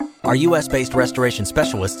help. Our U.S.-based restoration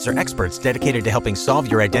specialists are experts dedicated to helping solve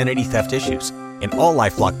your identity theft issues. And all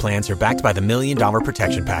LifeLock plans are backed by the $1 Million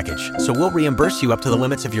Protection Package. So we'll reimburse you up to the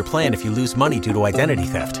limits of your plan if you lose money due to identity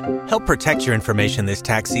theft. Help protect your information this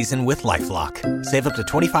tax season with LifeLock. Save up to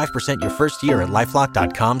 25% your first year at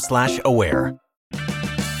LifeLock.com/aware.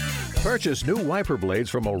 Purchase new wiper blades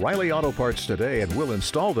from O'Reilly Auto Parts today and we'll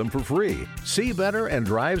install them for free. See better and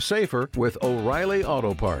drive safer with O'Reilly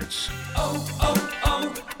Auto Parts. Oh, oh,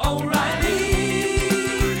 oh,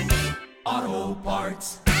 O'Reilly Auto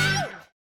Parts.